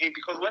that from him,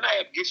 because when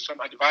I give some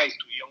advice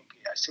to a young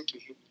player, I said to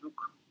him, look,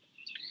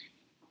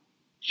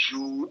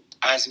 you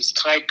as a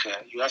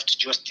striker, you have to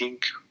just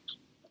think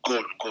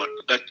goal.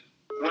 But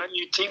when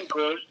you think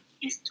goal,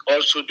 it's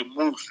also the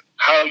move,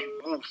 how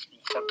you move in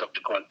front of the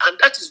goal. And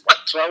that is what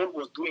Raul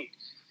was doing.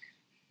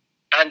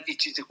 And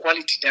it is the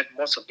quality that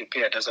most of the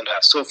player doesn't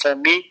have. So for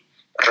me,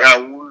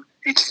 Raul,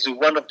 it is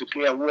one of the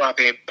players who have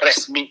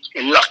impressed me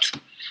a lot.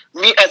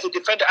 Me as a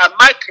defender, I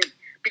mark him,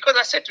 because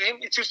I said to him,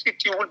 it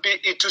will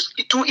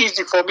be too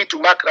easy for me to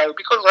mark Raul,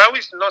 because Raul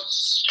is not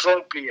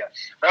strong player.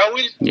 Raul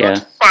is not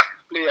fast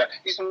player.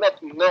 He's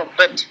not,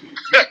 but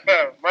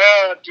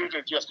man, dude,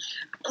 yes.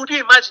 Could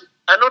you imagine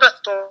another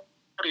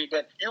story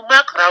then? You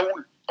mark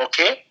Raul,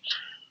 okay?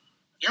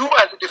 You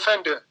as a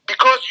defender,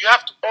 because you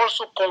have to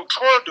also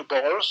control the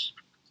balls,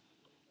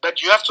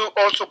 but you have to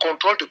also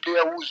control the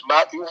player who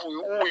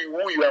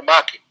you are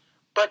marking.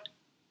 But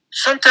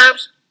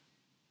sometimes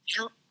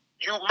you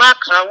mark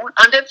Raul,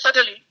 and then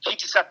suddenly he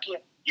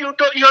disappears. You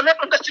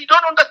don't understand.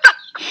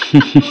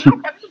 You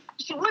look at him,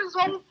 you say, what is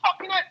wrong with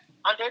fucking it?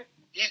 And then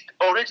he's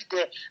already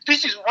there.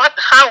 This is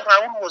how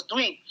Raul was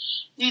doing.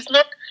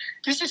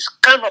 This is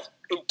kind of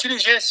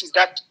intelligence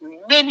that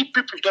many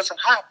people doesn't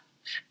have.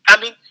 I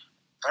mean,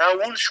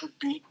 Raul should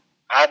be,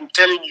 I'm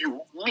telling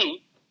you,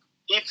 me,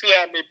 if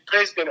I am a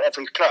president of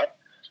a club,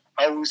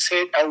 I will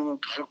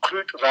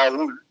recruit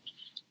Raul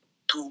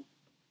to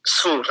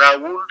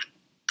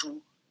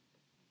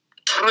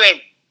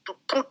train, to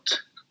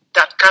put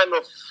that kind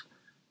of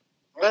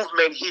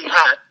movement he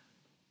had,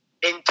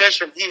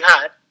 intention he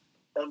had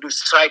on the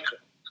striker.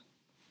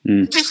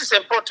 This is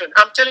important.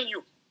 I'm telling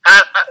you.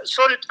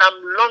 Sorry,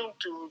 I'm long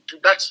to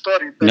that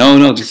story.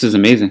 No, this is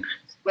amazing.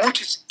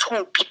 Which is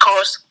true,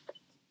 because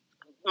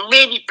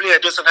many players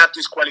doesn't have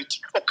this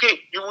quality. Okay,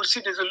 you will see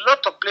there's a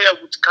lot of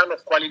players with kind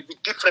of quality,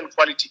 with different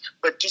quality,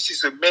 but this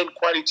is the main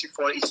quality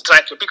for a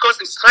striker.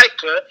 Because a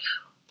striker,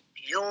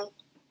 your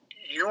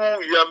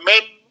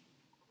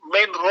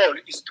main role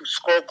is to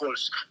score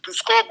goals. To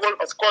score goals,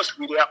 of course,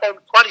 with their own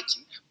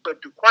quality, but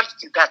the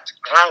quality that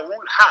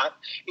Raul have,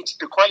 it's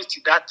the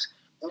quality that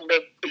will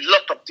make a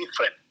lot of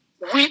difference.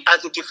 Me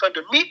as a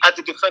defender,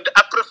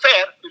 I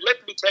prefer,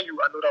 let me tell you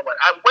another one.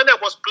 When I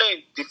was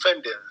playing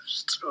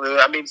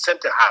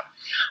center half,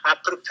 I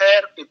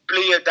prefer a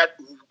player that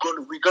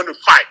we're going to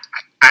fight.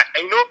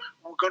 I know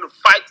we're going to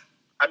fight,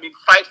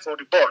 fight for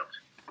the ball.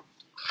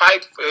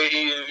 Fight,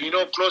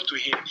 close to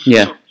him.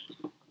 Yeah. So,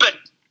 but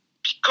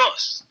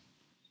because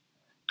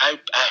I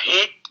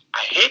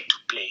hate to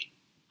play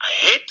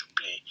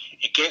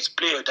against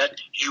player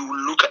that you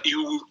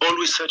will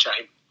always search at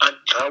him. And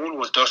Raul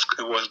was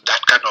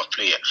that kind of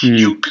player.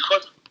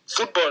 Because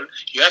football,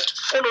 you have to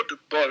follow the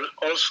ball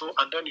also,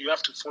 and then you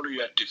have to follow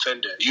your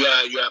defender. You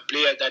are a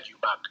player that you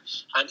mark,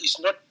 and it's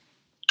not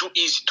too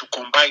easy to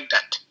combine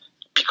that,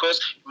 because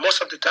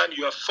most of the time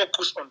you are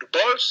focused on the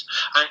balls,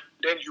 and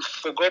then you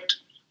forgot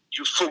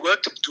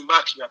to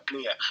mark your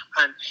player.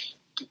 And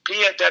the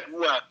player that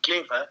who are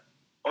clever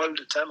all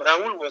the time,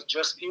 Raul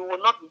he will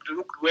not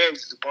look where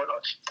is the ball.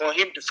 For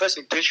him, the first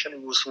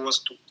intention was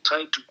to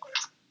try to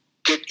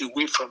get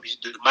away from his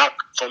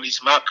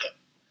marker.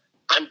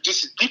 And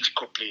this is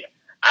difficult player.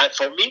 And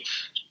for me,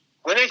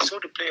 when I saw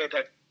the player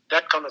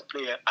that kind of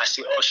player, I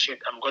say, oh shit,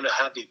 I'm going to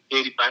have a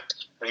very bad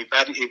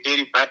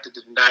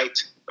night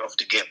of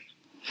the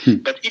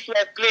game. But if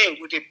I play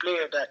with a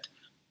player that,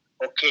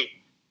 okay,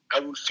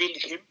 I will feel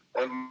him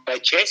on my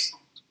chest,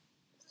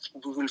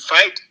 we will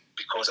fight,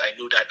 because I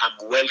know that I'm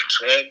well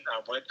trained.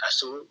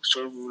 So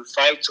we will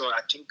fight. So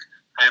I think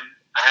I'm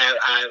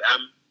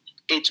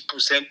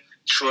 80%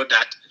 sure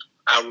that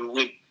I will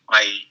win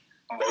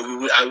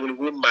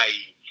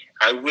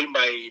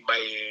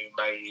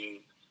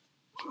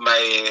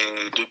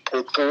the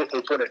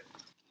opponent.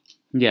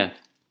 Yeah.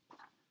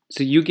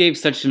 So you gave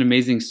such an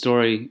amazing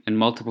story and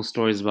multiple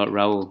stories about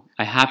Raul.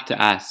 I have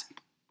to ask,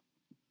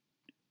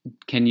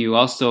 can you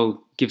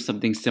also give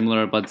something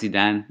similar about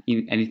Zidane?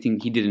 Anything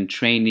he did in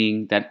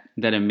training that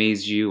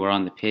amazed you, or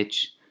on the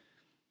pitch?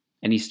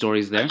 Any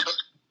stories there?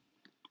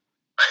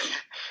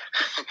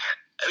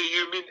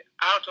 You mean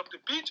out of the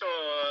pitch, or?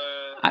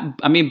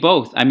 I mean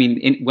both. I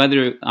mean,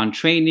 whether in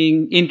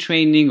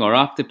training or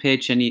off the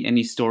pitch.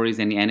 Any stories?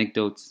 Any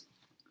anecdotes?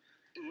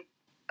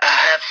 I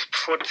have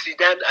for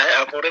Zidane, I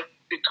have already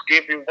to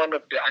give you one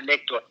of the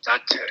anecdotes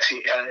that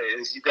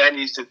Zidane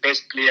is the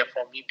best player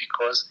for me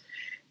because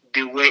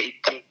the way he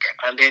think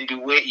and then the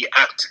way he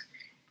act.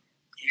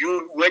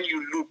 When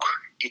you look,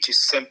 it is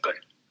simple,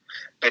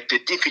 but the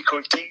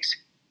difficulties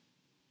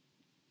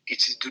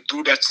it is to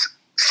do that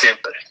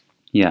simple.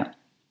 Yeah.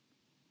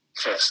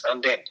 First,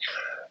 and then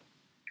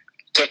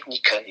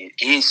technically,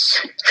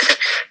 he's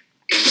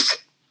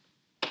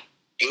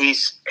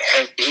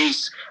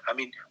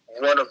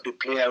one of the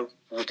players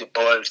with the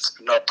balls,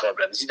 no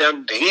problem.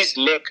 Zidane, his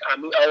leg, I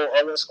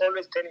was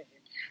always telling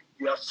him,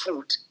 your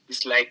foot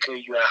is like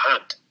your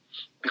hand.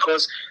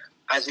 Because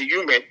as a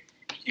human,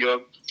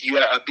 your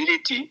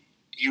ability,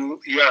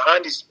 your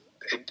hand is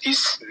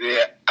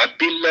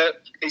able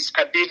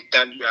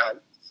than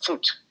your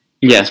foot.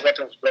 Yeah.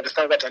 You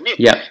understand what I mean?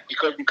 Yeah.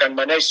 Because you can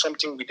manage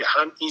something with the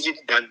hand easier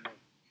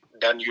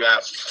than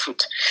your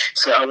foot.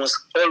 So I was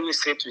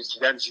always saying to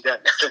Zidane,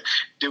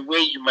 the way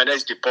you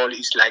manage the ball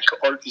is like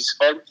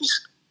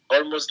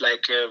almost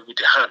like with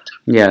the hand.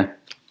 Yeah.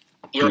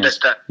 You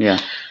understand? Yeah.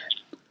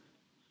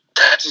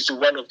 That is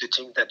one of the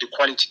things that the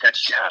quality that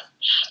he have.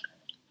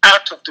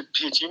 Out of the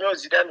pitch,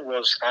 Zidane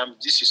was.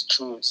 This is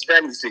true.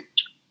 Zidane is a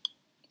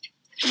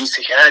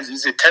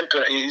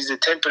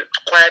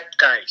quiet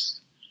guy.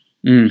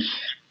 Mm.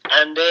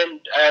 And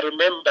then I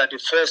remember the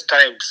first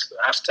times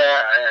after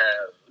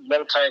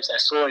long times I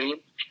saw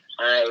him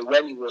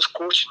when he was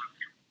coaching.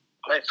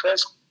 My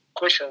first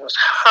question was,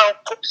 "How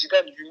come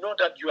Zidane? You know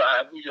that you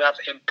have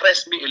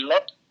impressed me a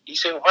lot." He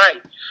said,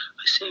 "Why?"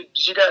 I said,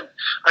 "Zidane,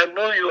 I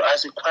know you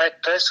as a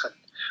quiet person,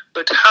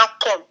 but how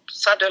come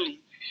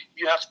suddenly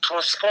you have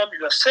transformed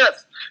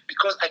yourself?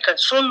 Because I can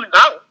show you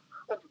now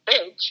on the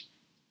bench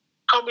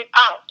coming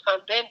out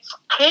and then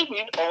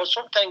screaming or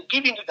sometimes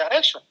giving the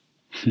direction."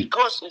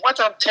 Because what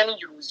I'm telling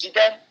you,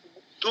 Zidane,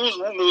 those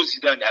who know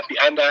Zidane,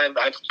 and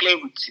I've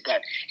played with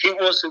Zidane, he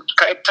was a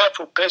type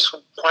of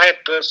person,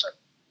 quiet person.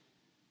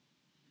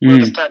 You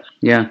understand?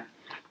 Yeah.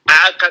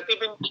 I can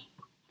even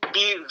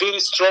be very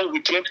strong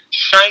with him,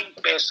 shy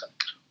person.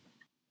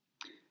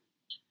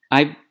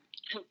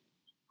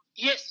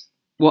 Yes.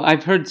 Well,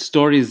 I've heard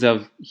stories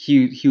of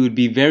he would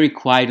be very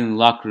quiet in the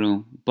locker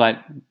room,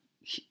 but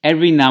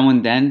every now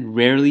and then,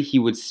 rarely he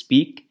would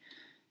speak,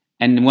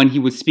 and when he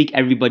would speak,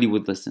 everybody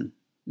would listen.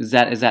 Is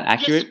that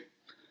accurate? Yes.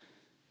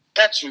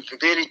 That's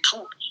very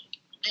true.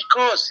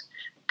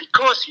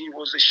 Because he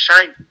was a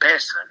shy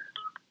person,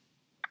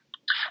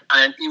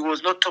 and he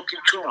was not talking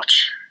too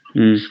much.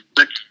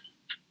 But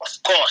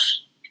of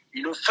course,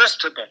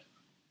 first of all,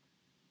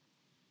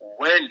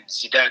 when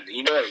Zidane,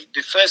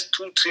 the first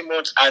 2-3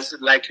 months, as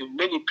like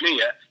many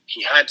player,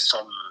 he had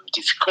some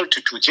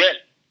difficulty to gel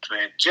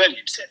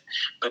himself.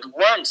 But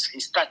once he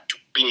started to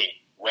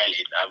play well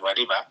in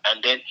whatever,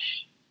 and then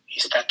he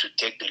started to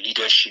take the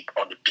leadership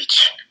on the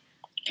pitch.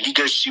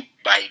 Leadership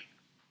by,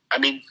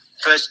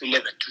 first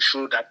 11 to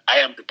show that I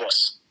am the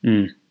boss.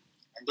 And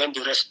then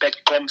the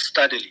respect comes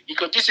steadily.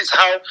 Because this is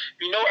how,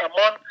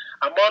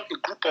 among a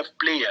group of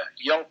player,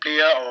 young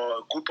player or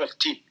a group of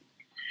team,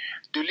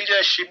 the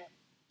leadership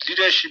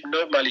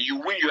normally, you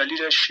win your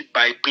leadership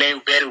by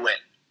playing very well.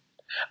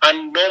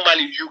 And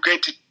normally you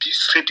get it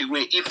straight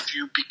away. If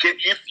you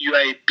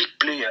are a big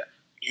player,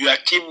 your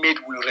teammate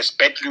will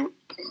respect you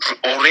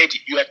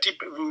already. Your team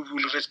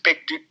will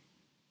respect you.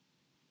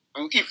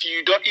 If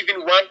you don't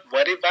even want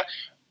whatever,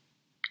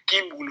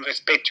 team will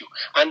respect you.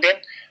 And then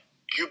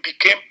you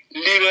became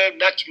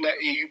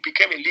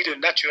a leader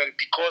naturally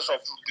because of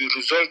the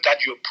result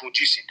that you're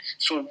producing.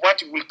 So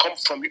what will come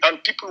from you,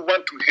 and people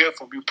want to hear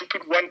from you,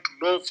 people want to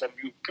know from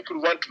you, people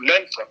want to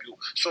learn from you.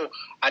 So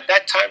at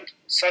that time,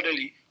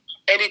 suddenly,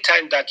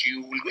 anytime that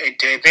you will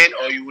intervene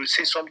or you will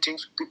say something,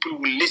 people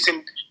will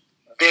listen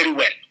very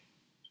well.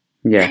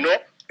 Yeah.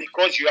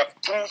 Because you have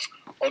proof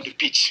on the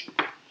pitch.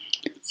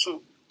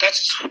 So that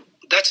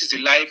is the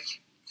life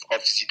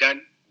of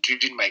Zidane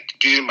during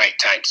my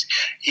times.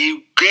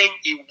 He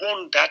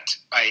won that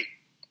by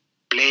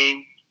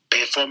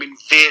performing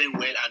very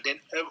well, and then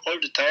all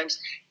the times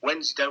when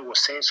Zidane was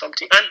saying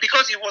something, and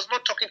because he was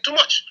not talking too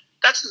much.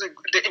 That's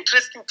the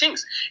interesting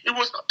things. He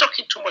was not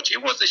talking too much. He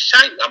was a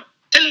shy. I'm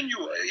telling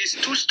you, he's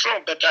too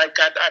strong, but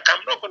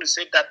I'm not going to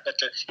say that. But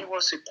he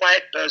was a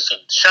quiet person.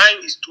 Shy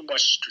is too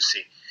much to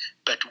say.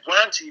 But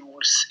once he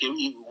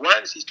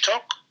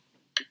talk,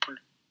 people,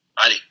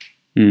 Ali.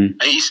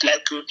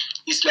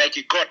 It's like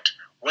a God.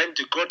 When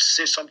the God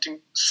says something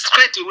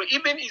straight away,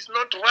 even it's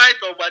not right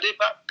or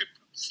whatever,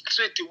 people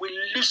straight away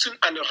listen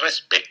and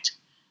respect.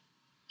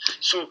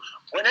 So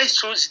when I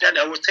saw Zidane,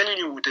 I was telling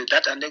you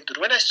that anecdote.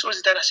 When I saw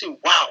Zidane, I said,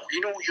 "Wow,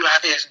 you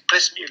have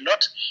impressed me a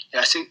lot."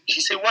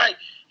 He said, "Why?"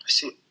 I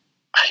said,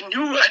 I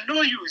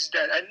know you,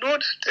 Zidane. I know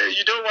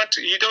that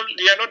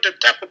you are not the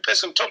type of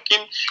person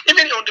talking,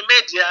 even on the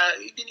media,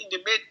 even in the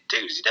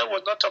media, Zidane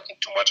was not talking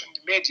too much on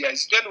the media.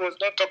 Zidane was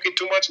not talking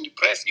too much in the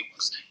press.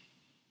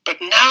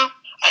 But now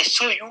I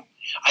saw you,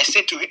 I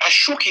said to him, I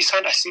shook his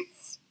hand, I said,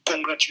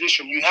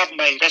 "Congratulations, you have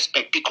my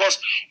respect, because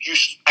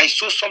I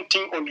saw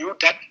something on you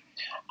that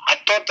I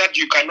thought that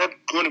you cannot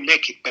going to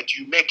make it, but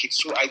you make it.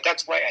 So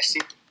that's why I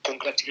say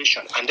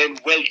congratulations and then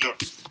well done.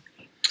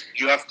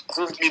 You have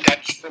proved me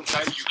that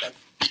sometimes you can.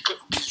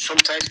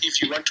 Sometimes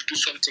if you want to do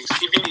some things,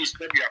 even if it's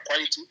not your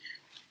quality,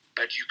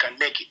 but you can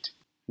make it.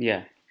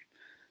 Yeah.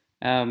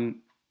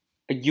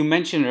 You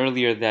mentioned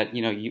earlier that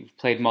you've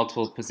played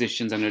multiple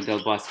positions under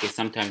Del Bosque.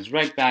 Sometimes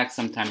right back,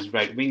 sometimes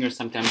right winger,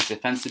 sometimes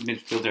defensive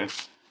midfielder.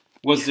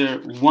 Was there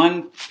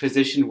one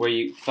position where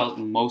you felt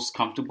most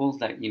comfortable?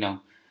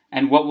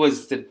 And what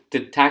was the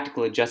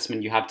tactical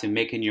adjustment you have to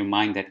make in your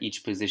mind at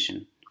each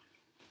position?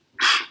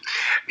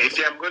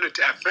 First I'm going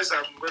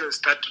to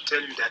start to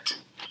tell you that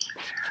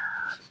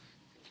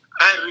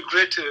I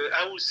regret.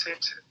 I will say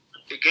it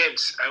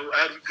against.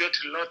 I regret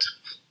a lot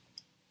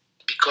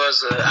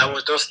because I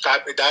was just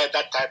that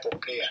type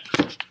of player.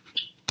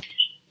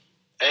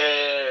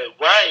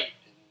 Why?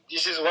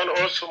 This is one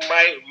also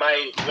my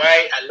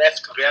why I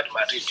left Real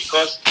Madrid,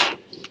 because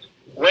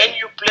when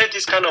you play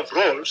this kind of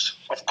roles,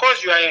 of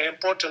course you are an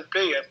important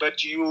player,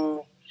 but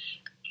you're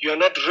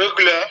not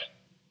regular.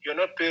 You're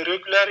not playing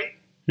regularly,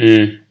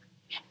 and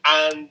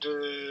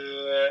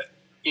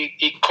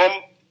it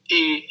come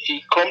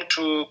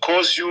to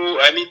cause you.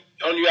 I mean,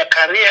 on your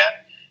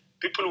career,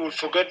 people will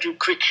forget you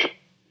quicker.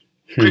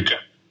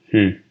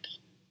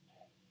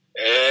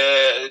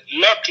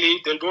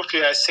 Luckily, Del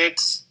Bosque,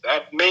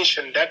 I've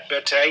mentioned that,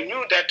 but I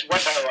knew that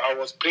what I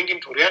was bringing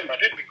to Real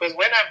Madrid, because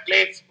when I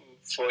played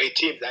for a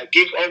team, I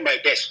give all my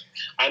best,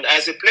 and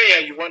as a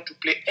player, you want to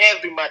play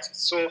every match.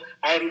 So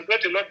I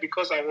regret a lot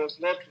because I was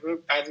not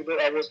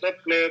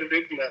playing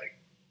regularly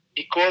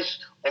because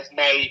of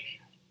my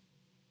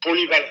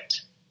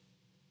polyvalent.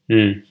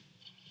 And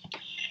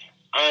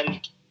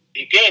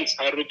again,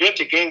 I regret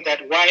again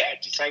that why I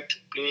decided to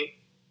play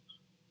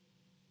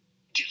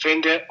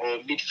defender or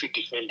midfield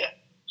defender.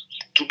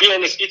 To be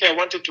honest, if I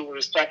wanted to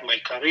restart my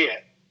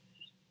career,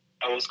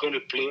 I was going to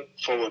play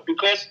forward,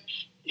 because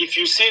if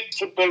you see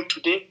football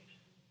today,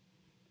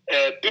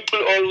 people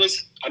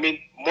always,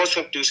 most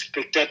of the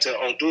spectators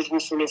or those who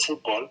follow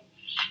football,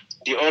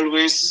 they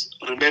always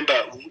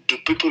remember the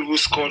people who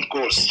scored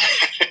goals,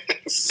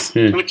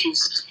 which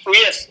is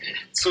yes.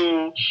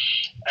 So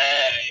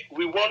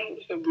we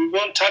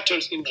won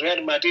titles in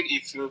Real Madrid.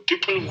 If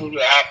people will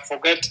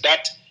forget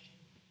that,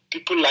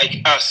 people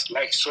like us,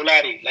 like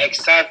Solari, like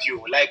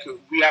Savio,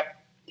 we have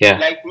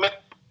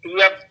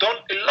done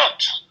a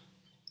lot.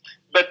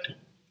 But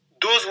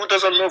those who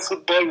doesn't know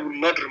football will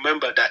not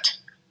remember that.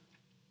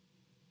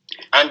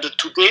 And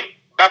today,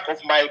 back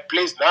of my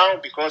place now,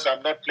 because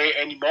I'm not playing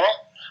anymore,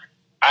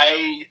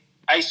 I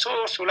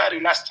saw Solari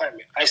last time.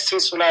 I said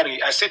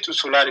to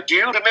Solari, do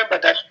you remember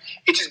that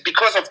it is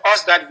because of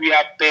us that we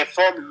have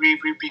performed, we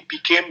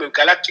became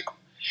Galactico?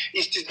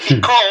 It is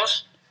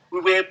because we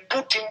were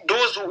putting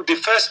those who the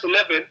first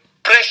 11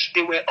 pressure.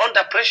 They were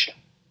under pressure.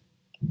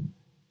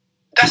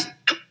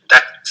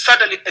 That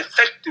suddenly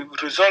affect the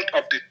result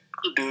of the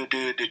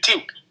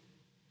team.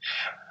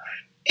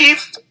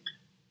 If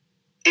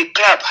a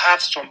club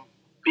has some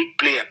big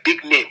player,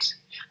 big names,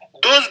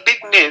 those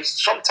big names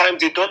sometimes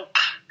they don't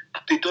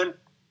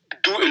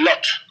do a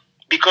lot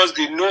because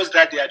they know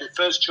that they are the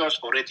first choice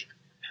already.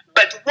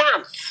 But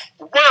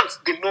once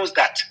they know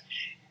that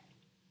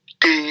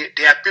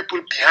there are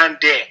people behind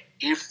there,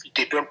 if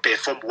they don't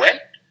perform well,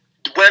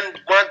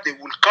 once they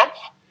will come,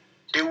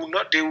 they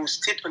will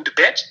sit on the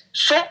bench.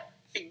 So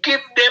it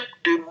gives them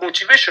the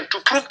motivation to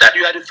prove that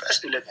you are the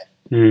first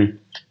 11.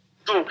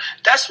 So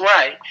that's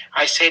why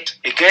I said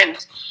again,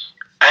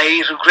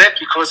 I regret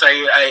because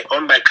I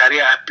on my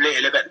career I play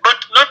 11,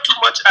 but not too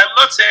much. I'm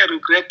not saying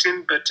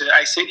regretting, but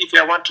I said if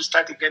I want to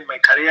start again my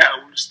career,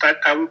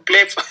 I will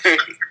play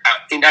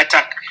in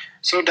attack,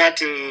 so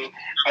that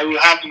I will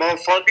have more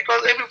fun,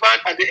 because everyone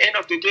at the end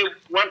of the day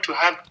want to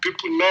have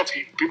people love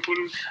him, people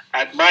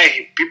admire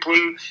him, people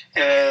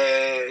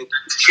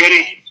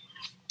cheering him,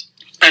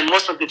 and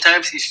most of the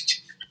times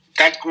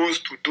that goes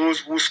to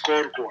those who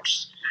score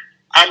goals.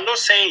 I'm not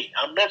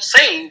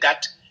saying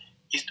that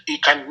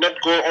it cannot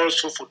go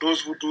also for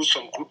those who do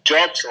some good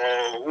jobs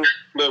or who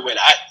play well.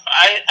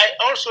 I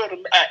also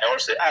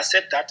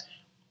accept that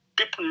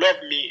people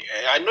love me.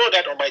 I know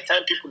that on my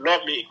time people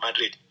love me in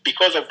Madrid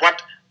because of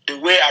the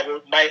way I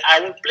was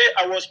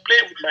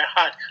playing with my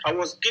heart. I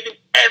was giving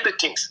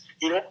everything,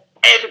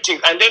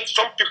 everything, and then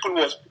some people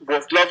was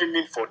loving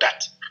me for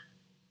that.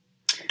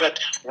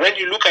 But when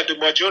you look at the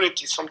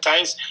majority,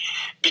 sometimes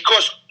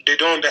because they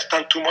don't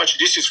understand too much,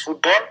 this is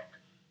football.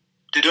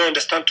 They don't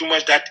understand too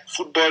much that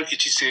football,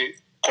 it is a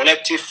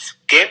collective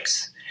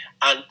games,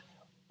 and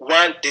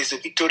when there's a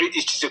victory,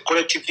 it is a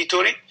collective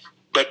victory.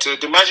 But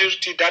the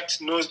majority that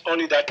knows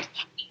only that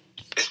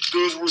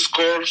those who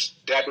scores,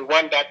 they are the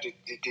one that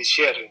they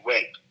share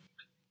well.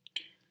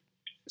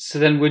 So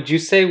then, would you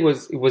say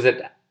was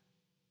it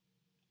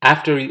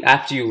after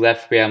you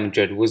left Real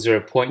Madrid? Was there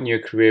a point in your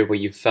career where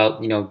you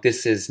felt,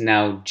 this is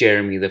now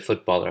Jeremy the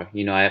footballer?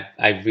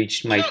 I've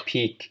reached my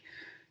peak.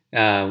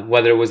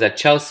 Whether it was at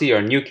Chelsea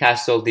or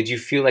Newcastle, did you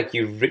feel like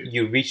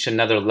you reached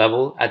another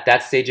level at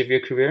that stage of your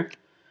career?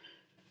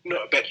 No,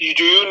 but do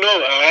you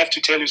know? I have to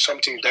tell you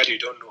something that you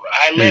don't know.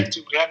 I left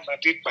Real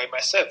Madrid by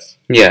myself.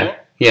 Yeah, you know?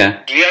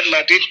 yeah. Real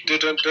Madrid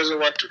doesn't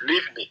want to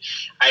leave me.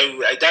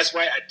 That's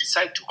why I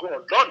decided to go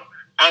on loan.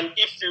 And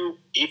if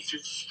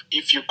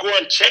you go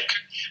and check,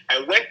 I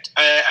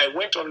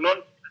went on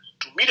loan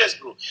to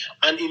Middlesbrough,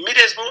 and in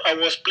Middlesbrough I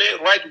was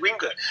playing right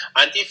winger.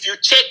 And if you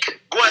check,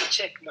 go and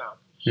check now.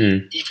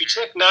 If you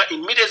check now,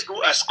 in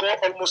Middlesbrough I scored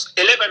almost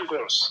 11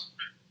 goals.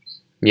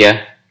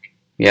 Yeah,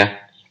 yeah.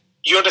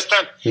 You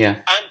understand? Yeah.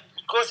 And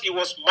because it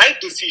was my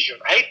decision,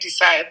 I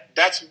decided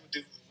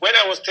when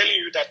I was telling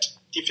you that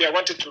if I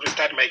wanted to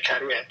restart my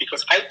career,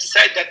 because I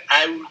decided that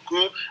I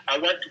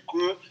want to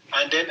go,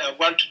 and then I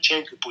want to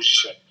change the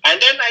position. And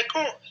then I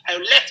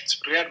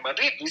left Real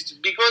Madrid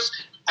because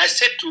I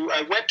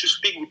went to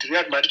speak with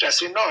Real Madrid. I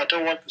said, no, I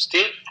don't want to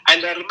stay.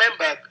 And I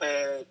remember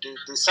they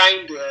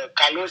signed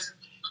Carlos.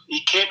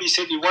 He came, he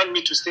said he wanted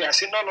me to stay. I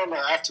said, no,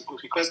 I have to go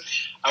because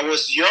I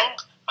was young.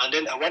 And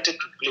then I wanted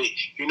to play.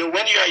 You know,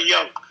 when you are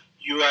young,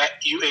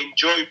 you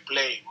enjoy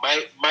playing.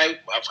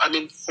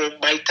 For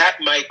my time,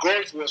 my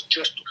goal was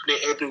just to play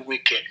every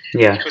weekend.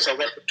 Yeah. Because I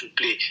wanted to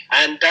play,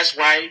 and that's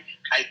why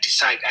I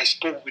decided. I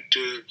spoke with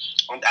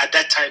at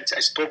that time.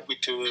 I spoke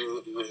with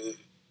Real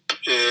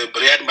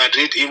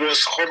Madrid. It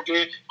was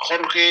Jorge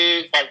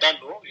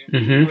Valdano,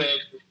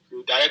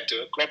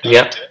 director, club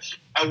director. Yeah.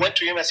 I went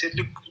to him. I said,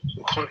 "Look,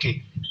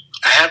 Jorge,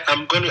 I have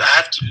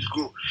to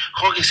go."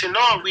 Jorge said,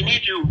 "No, we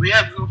need you. We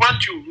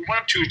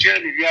want you,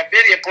 Jeremy. You are a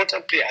very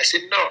important player." I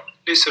said, "No,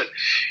 listen,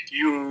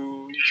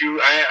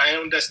 I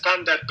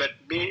understand that, but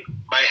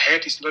my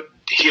head is not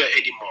here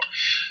anymore."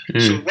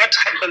 So what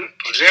happened?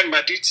 Real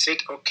Madrid said,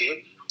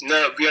 "Okay,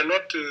 no, we are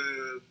not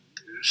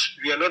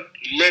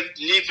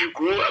leave you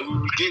go.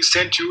 We will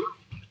send you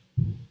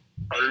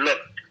on loan."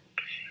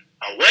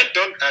 I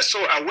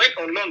went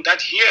on loan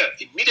that year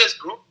in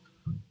Middlesbrough,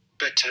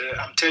 but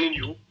I'm telling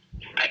you,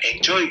 I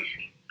enjoy it.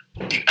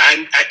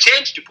 And I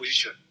changed the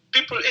position.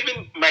 People,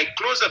 even my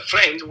closer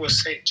friends,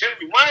 was saying,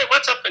 "Jeremy,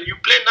 what's happened? You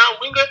play now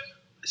winger?"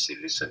 I said,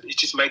 "Listen,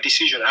 it is my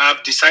decision. I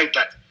have decided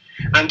that.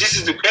 And this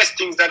is the best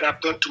things that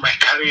I've done to my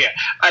career."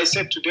 I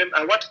said to them,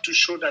 I wanted to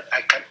show that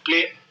I can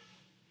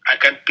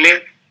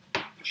play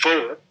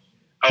forward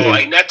or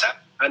Inata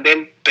and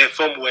then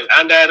perform well.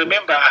 And I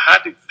remember I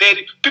had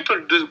people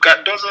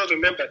doesn't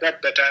remember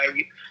that, but I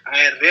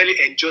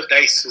really enjoyed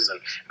that season.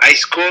 I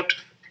scored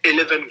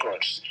 11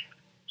 goals.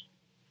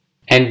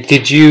 And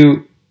did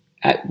you,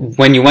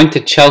 when you went to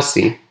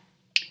Chelsea?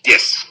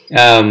 Yes.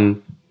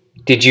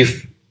 Did you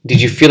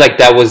feel like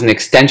that was an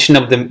extension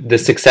of the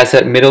success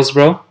at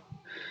Middlesbrough?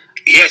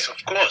 Yes,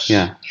 of course.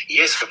 Yeah.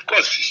 Yes, of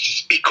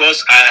course.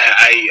 Because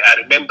I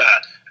remember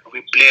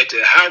we played.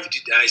 How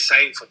did I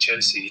sign for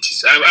Chelsea?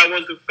 I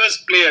was the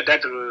first player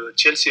that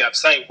Chelsea have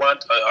signed. On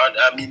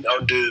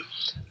the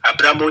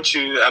Abramovich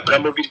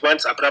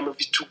once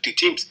Abramovich took the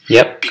teams.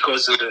 Yep.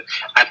 Because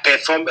I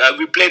performed.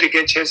 We played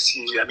against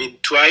Chelsea.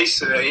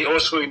 Twice.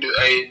 Also in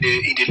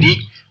the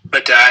league.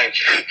 But I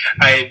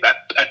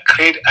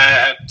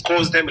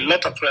caused them a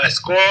lot of. I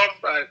scored.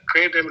 I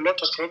created them a lot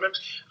of problems.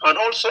 And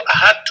also, I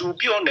had to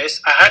be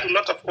honest. I had a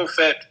lot of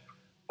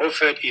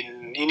offered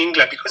in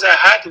England because I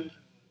had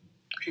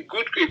a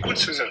good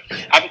season.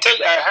 I'm telling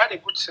you, I had a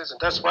good season.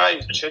 That's why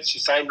Chelsea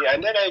signed me.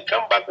 And then I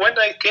come back. When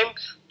I came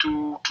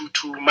to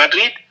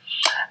Madrid,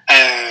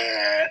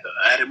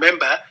 I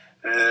remember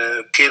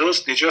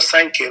Queiroz. They just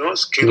signed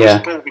Queiroz. Queiroz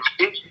spoke with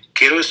me.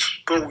 Queiroz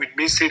spoke with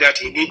me, said that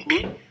he need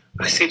me.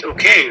 I said,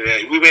 okay.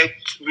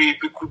 We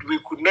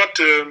could not.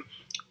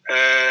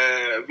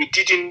 We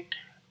didn't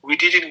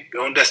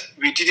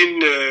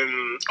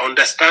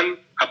understand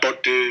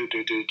about the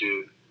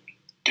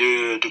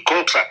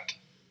contract.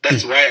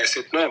 That's why I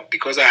said no,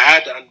 because I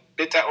had a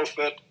better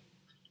offer,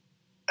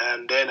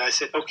 and then I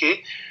said,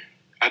 okay,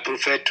 I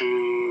prefer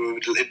to.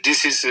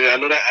 This is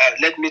another.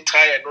 Let me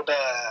try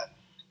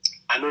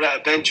another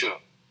adventure.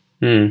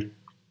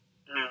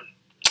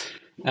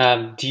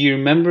 Do you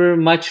remember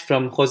much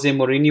from Jose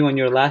Mourinho in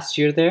your last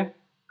year there?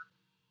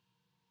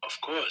 Of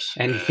course.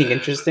 Anything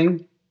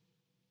interesting?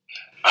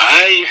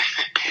 I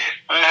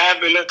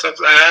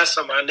have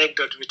some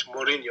anecdote with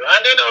Mourinho,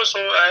 and then also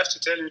I have to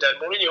tell you that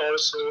Mourinho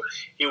also,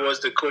 he was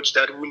the coach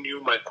that who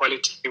knew my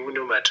quality, who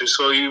knew my truth.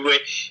 So we were.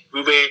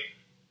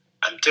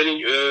 I'm telling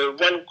you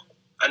one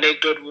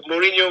anecdote.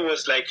 Mourinho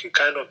was like a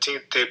kind of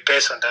the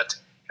person that,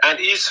 and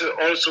he's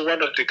also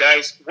one of the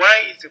guys.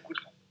 Why he's a good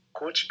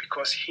coach?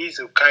 Because he's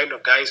the kind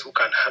of guys who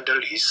can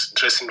handle his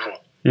dressing room.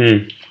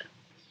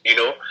 You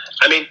know,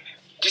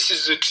 this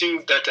is the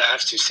thing that I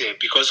have to say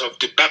because of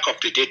the back of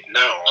the date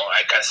now.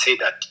 I can say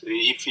that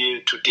if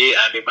today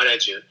I'm a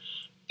manager,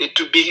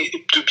 to be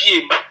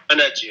a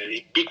manager,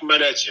 a big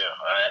manager,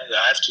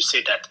 I have to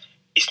say that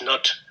it's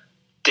not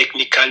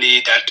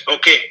technically that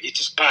okay. It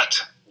is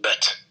part,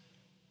 but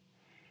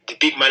the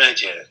big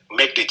manager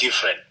make the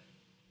difference.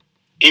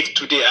 If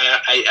today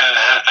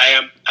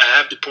I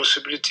have the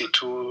possibility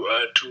to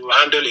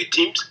handle a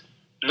team,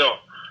 no.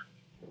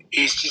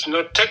 It's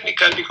not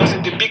technical because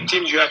in the big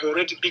teams you have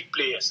already big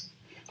players.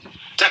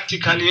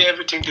 tactically,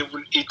 everything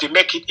they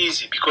make it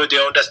easy because they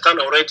understand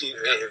already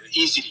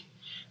easily.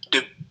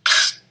 The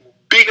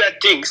bigger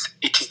things,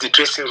 it is the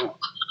dressing room.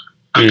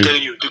 I'm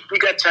telling you, the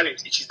bigger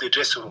challenge, it is the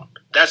dressing room.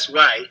 That's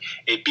why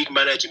a big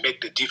manager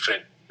make the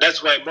difference.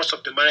 That's why most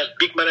of the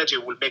big manager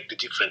will make the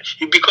difference.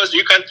 Because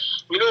you can,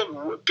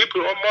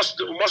 people most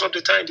of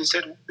the time they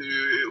said,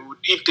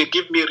 if they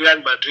give me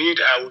Real Madrid,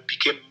 I will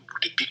become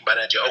the big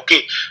manager.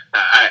 Okay,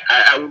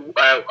 I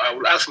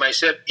will ask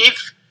myself,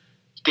 if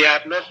they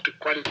have not the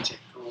quality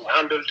to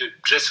handle the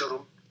dressing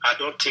room, I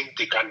don't think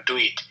they can do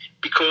it.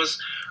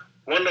 Because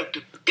one of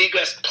the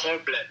biggest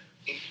problems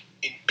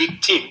in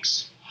big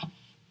teams,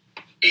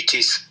 it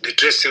is the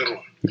dressing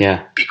room.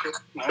 Yeah. Because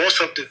most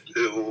of the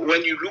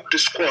when you look the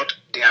squad,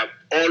 they are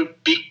all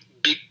big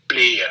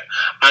player,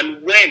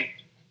 and when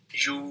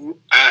you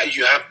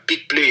have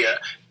big player,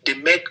 they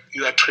make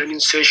your training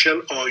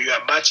session or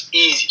your match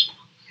easy.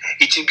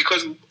 It is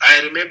because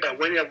I remember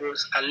when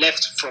I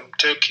left from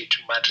Turkey to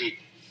Madrid,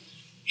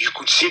 you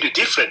could see the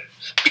difference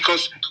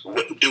because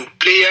the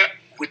player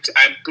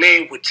I'm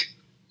playing with,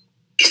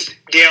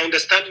 they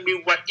understand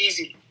me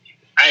easily.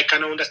 I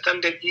can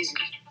understand them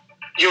easily.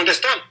 You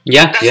understand?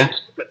 Yeah, yeah.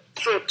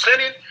 So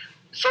training,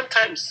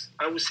 sometimes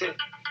I would say,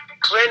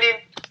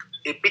 training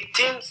a big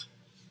team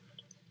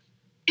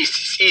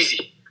is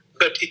easy,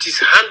 but it is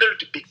handle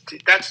the big team.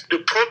 That's the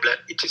problem.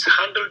 It is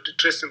handle the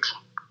dressing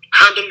room,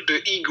 handle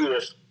the ego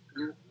of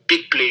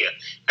big player.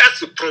 That's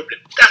the problem.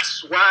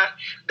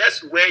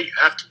 That's where you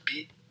have to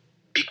be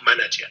big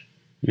manager.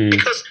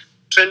 Because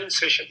training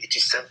session, it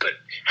is simple.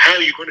 How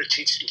are you going to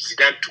teach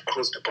Zidane to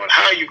cross the ball?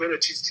 How are you going to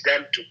teach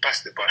Zidane to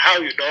pass the ball? How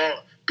you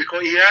know?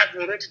 Because he has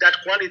already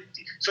that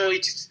quality. So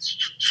it is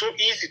so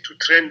easy to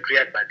train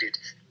Real Madrid.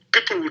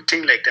 People would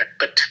think like that.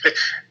 But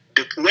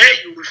where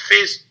you will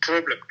face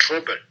trouble,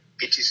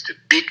 it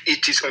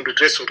is on the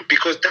dressing room.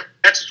 Because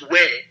that is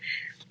where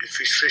the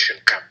frustration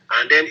comes.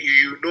 And then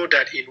you know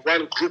that in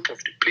one group of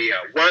the player,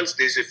 once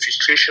there's a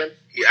frustration,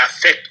 it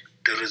affects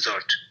the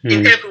result.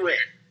 In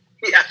everywhere,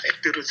 it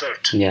affects the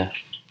result. Yeah.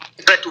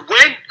 But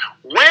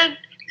when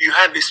you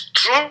have a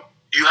strong,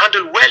 you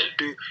handle well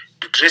the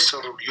dressing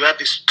room, you have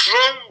a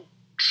strong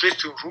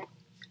dressing room,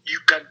 you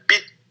can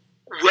beat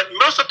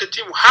most of the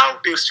team. How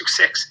they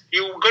success?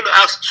 You're going to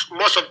ask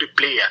most of the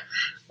player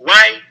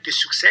why the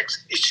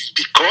success. It is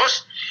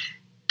because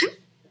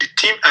the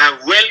team are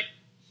well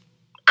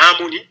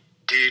harmony.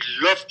 They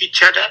love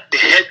each other. They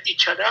help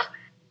each other.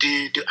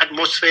 The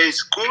atmosphere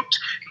is good.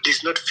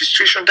 There's not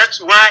frustration.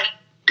 That's why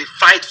they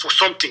fight for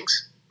some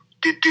things.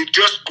 They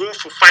just go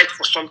for fight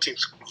for some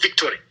things.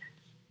 Victory.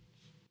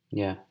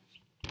 Yeah.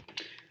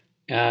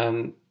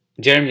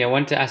 Jeremy, I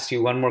want to ask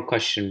you one more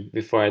question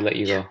before I let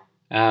you go.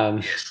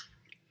 Yes.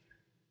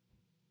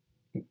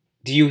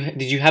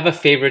 Did you have a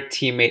favorite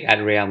teammate at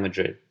Real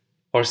Madrid,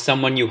 or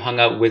someone you hung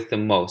out with the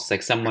most,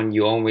 like someone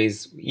you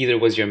always either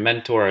was your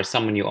mentor or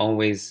someone you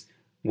always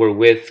were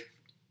with?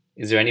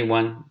 Is there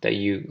anyone that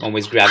you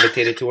always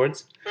gravitated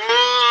towards?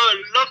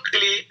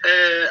 Luckily,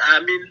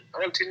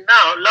 until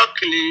now,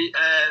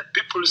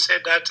 people say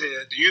that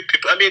you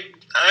people. I'm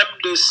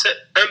the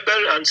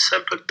humble and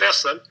simple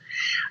person.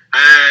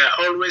 I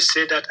always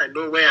say that I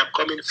know where I'm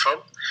coming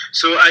from.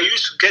 So I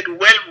used to get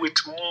well with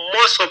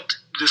most of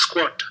the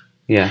squad.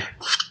 Yeah.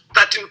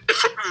 Starting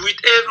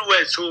with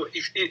everywhere. So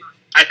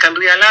I can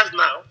realize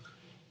now,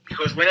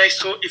 because when I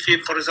saw,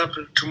 for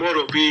example,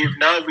 tomorrow we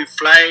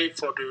fly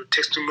for the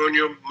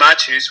testimonial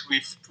matches.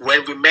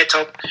 When we met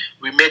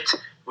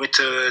with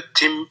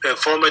a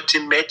former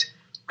teammate.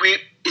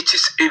 It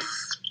is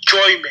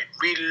enjoyment.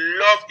 We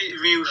love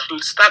it. We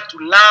start to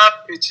laugh.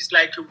 It is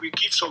like we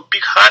give some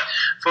big heart.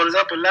 For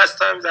example, last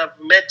time I've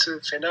met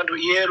Fernando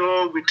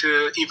Hierro with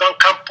Ivan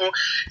Campo.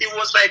 It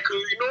was like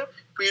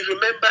we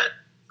remember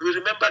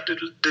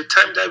the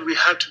time that we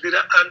had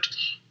together, and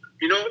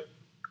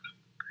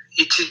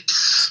it is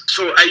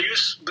so.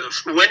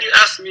 When you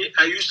ask me,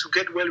 I used to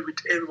get well with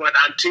everyone.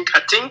 I think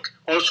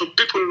also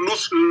people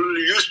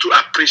used to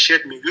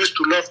appreciate me, used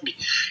to love me.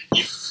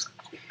 If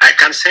I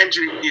can send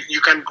you, if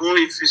you can go,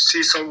 if you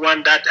see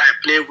someone that I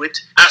play with,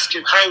 ask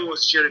him how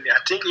was Jeremy. I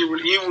think he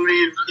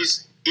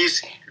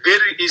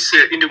is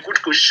in a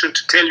good position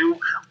to tell you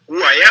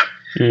who I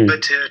am.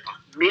 But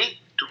me,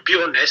 to be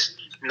honest,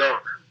 no.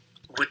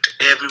 With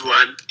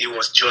everyone, it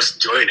was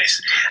just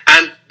joyous.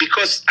 And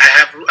because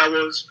I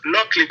was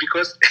lucky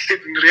because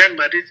in Real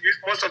Madrid,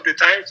 most of the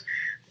times,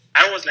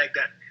 I was like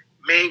that.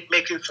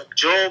 Making some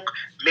joke,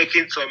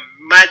 making some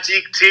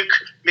magic trick,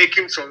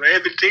 making some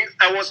everything.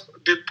 I was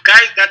the guy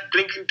that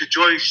bringing the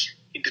joy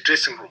in the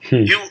dressing room.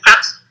 You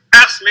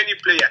ask many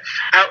players.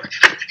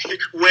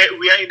 Where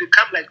we are in the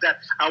camp like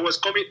that, I will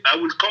come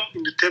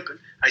in the table.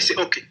 I say,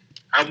 okay,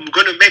 I'm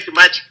going to make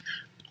magic.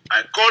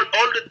 I call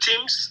all the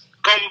teams,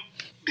 come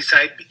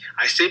beside me.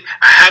 I say,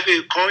 I have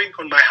a coin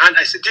on my hand.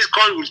 I say, this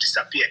coin will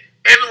disappear.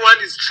 Everyone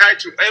is trying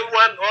to,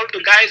 all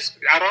the guys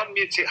around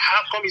me say,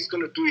 how come he's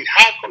going to do it?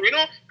 How come,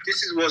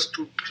 this was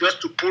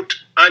just to put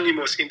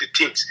animals in the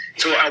teams.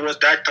 So I was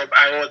that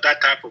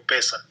type of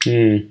person.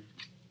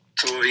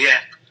 So, yeah.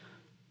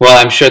 Well,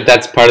 I'm sure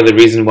that's part of the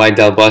reason why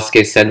Del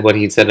Bosque said what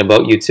he said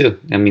about you too.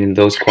 I mean,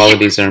 those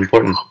qualities are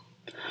important.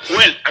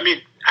 Well, I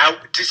mean,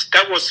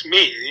 that was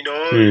me,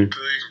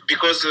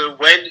 because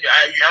when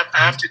I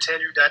have to tell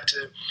you that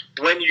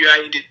when you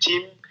are in the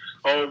team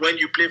or when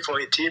you play for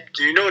a team,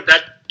 do you know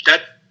that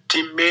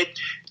teammate,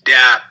 they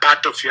are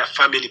part of your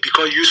family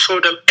because you saw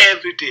them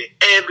every day,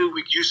 every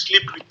week. You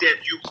sleep with them,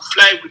 you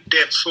fly with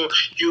them, so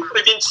you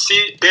even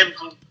see them.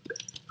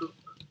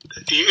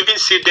 You even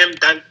see them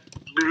than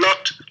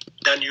lot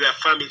than your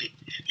family.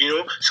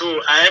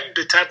 So I am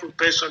the type of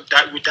person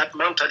that with that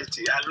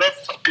mentality, I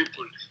love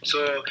people.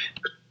 So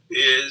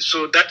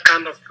that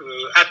kind of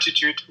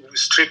attitude will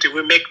straight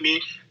away make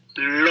me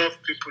love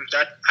people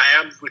that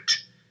I am with.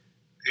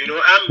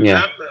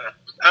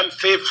 I'm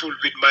faithful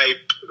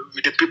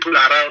with the people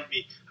around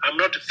me. I'm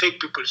not a fake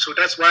people, so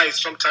that's why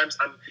sometimes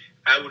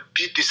I will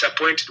be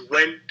disappointed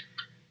when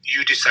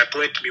you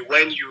disappoint me.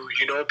 When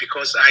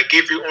because I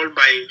give you all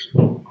my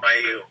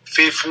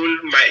faithful,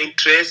 my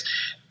interest,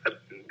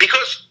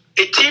 because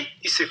a team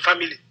is a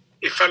family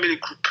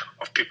group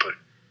of people.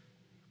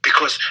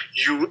 Because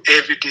you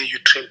every day you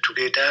train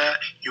together,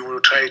 you will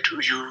try to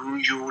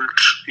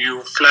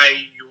you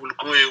fly, you will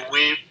go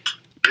away,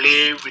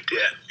 play with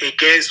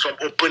against some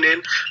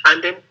opponent,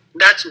 and then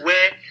that's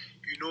where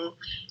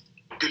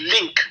the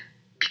link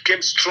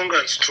became stronger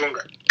and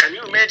stronger. Can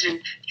you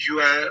imagine you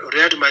are a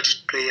Real Madrid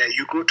player,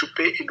 you go to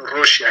play in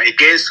Russia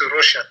against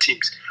Russia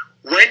teams.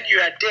 When you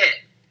are there,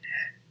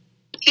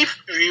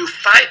 if you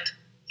fight,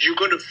 you're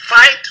going to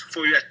fight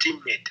for your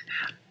teammate.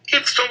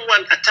 If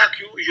someone attack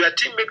you, your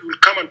teammate will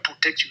come and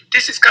protect you.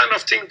 This is kind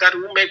of thing that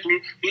will make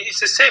me. It's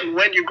the same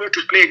when you go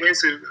to play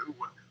against.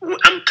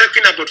 I'm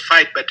talking about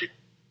fight, but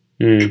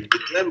it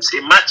becomes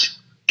a match.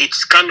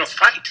 It's kind of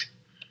fight.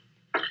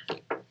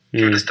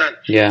 You understand?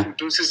 Yeah.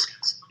 So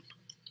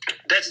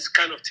that is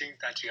kind of thing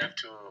that you have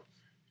to.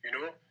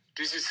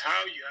 This is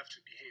how you have to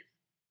behave.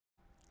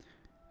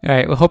 All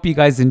right. Well, hope you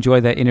guys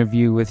enjoyed that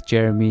interview with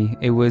Jeremy.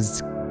 It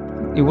was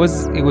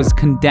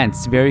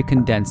condensed, very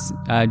condensed.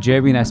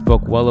 Jeremy and I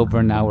spoke well over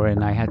an hour,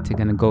 and I had to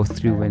kind of go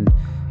through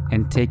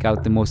and take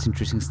out the most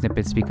interesting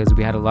snippets because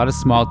we had a lot of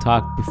small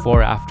talk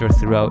before, after,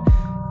 throughout.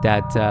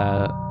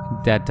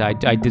 That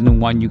I didn't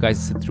want you guys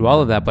to sit through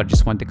all of that, but I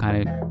just wanted to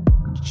kind of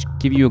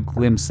give you a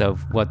glimpse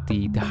of what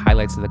the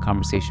highlights of the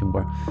conversation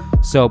were.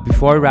 So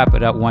before I wrap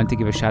it up, I wanted to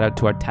give a shout out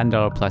to our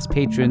 $10 plus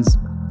patrons,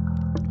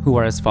 who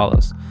are as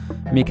follows: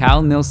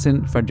 Mikhail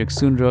Nilsson, Frederick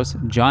Sundros,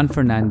 John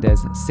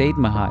Fernandez, Said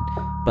Mahad,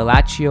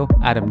 Bellaccio,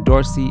 Adam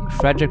Dorsey,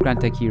 Frederick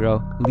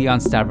Rantakiro, Leon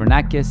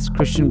Stavronakis,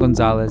 Christian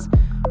Gonzalez,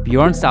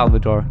 Bjorn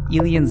Salvador,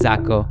 Ilian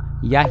Zacco,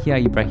 Yahya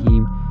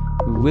Ibrahim,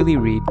 Willie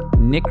Reed,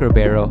 Nick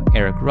Ribeiro,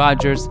 Eric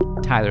Rogers,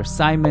 Tyler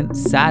Simon,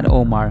 Sad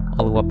Omar,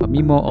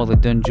 Oluwapamimo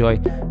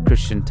Oladunjoy,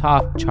 Christian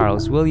Toff,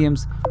 Charles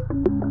Williams,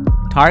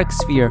 Tarek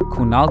Sphere,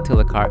 Kunal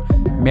Tilakar,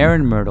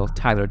 Marin Myrtle,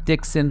 Tyler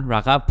Dixon,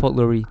 Raghav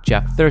Potluri,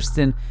 Jeff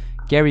Thurston,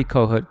 Gary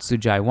Kohut,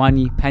 Sujai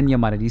Wani, Pena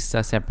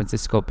Marista, San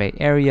Francisco Bay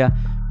Area,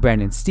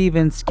 Brandon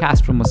Stevens,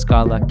 Casper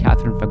Moscala,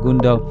 Catherine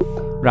Fagundo,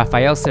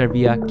 Rafael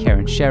Servia,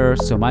 Karen Scherer,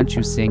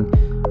 Somanchu Singh,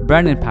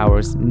 Brennan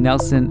Powers,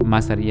 Nelson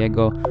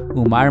Masariego,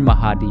 Umar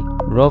Mahadi,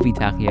 Rovi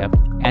Takhiev,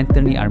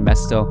 Anthony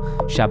Armesto,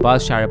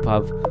 Shabaz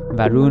Sharipov,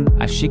 Varun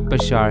Ashik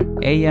Bashar,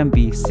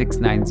 AMB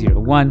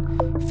 6901,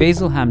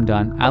 Faisal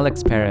Hamdan,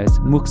 Alex Perez,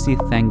 Muxi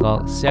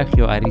Thengal,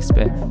 Sergio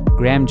Arispe,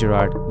 Graham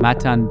Gerard,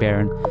 Matan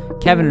Baron,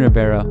 Kevin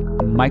Rivera,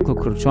 Michael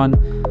Kurchon,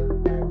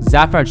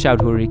 Zafar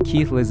Chowdhury,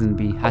 Keith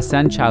Lisenby,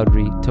 Hassan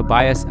Chowdhury,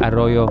 Tobias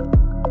Arroyo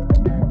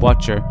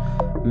Butcher,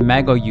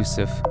 Mago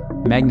Yusuf,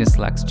 Magnus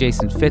Lex,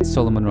 Jason Fitz,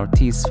 Solomon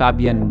Ortiz,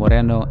 Fabian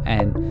Moreno,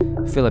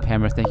 and Philip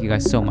Hammer. Thank you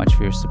guys so much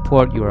for your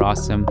support. You are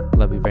awesome.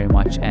 Love you very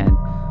much. And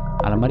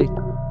Ala Marid.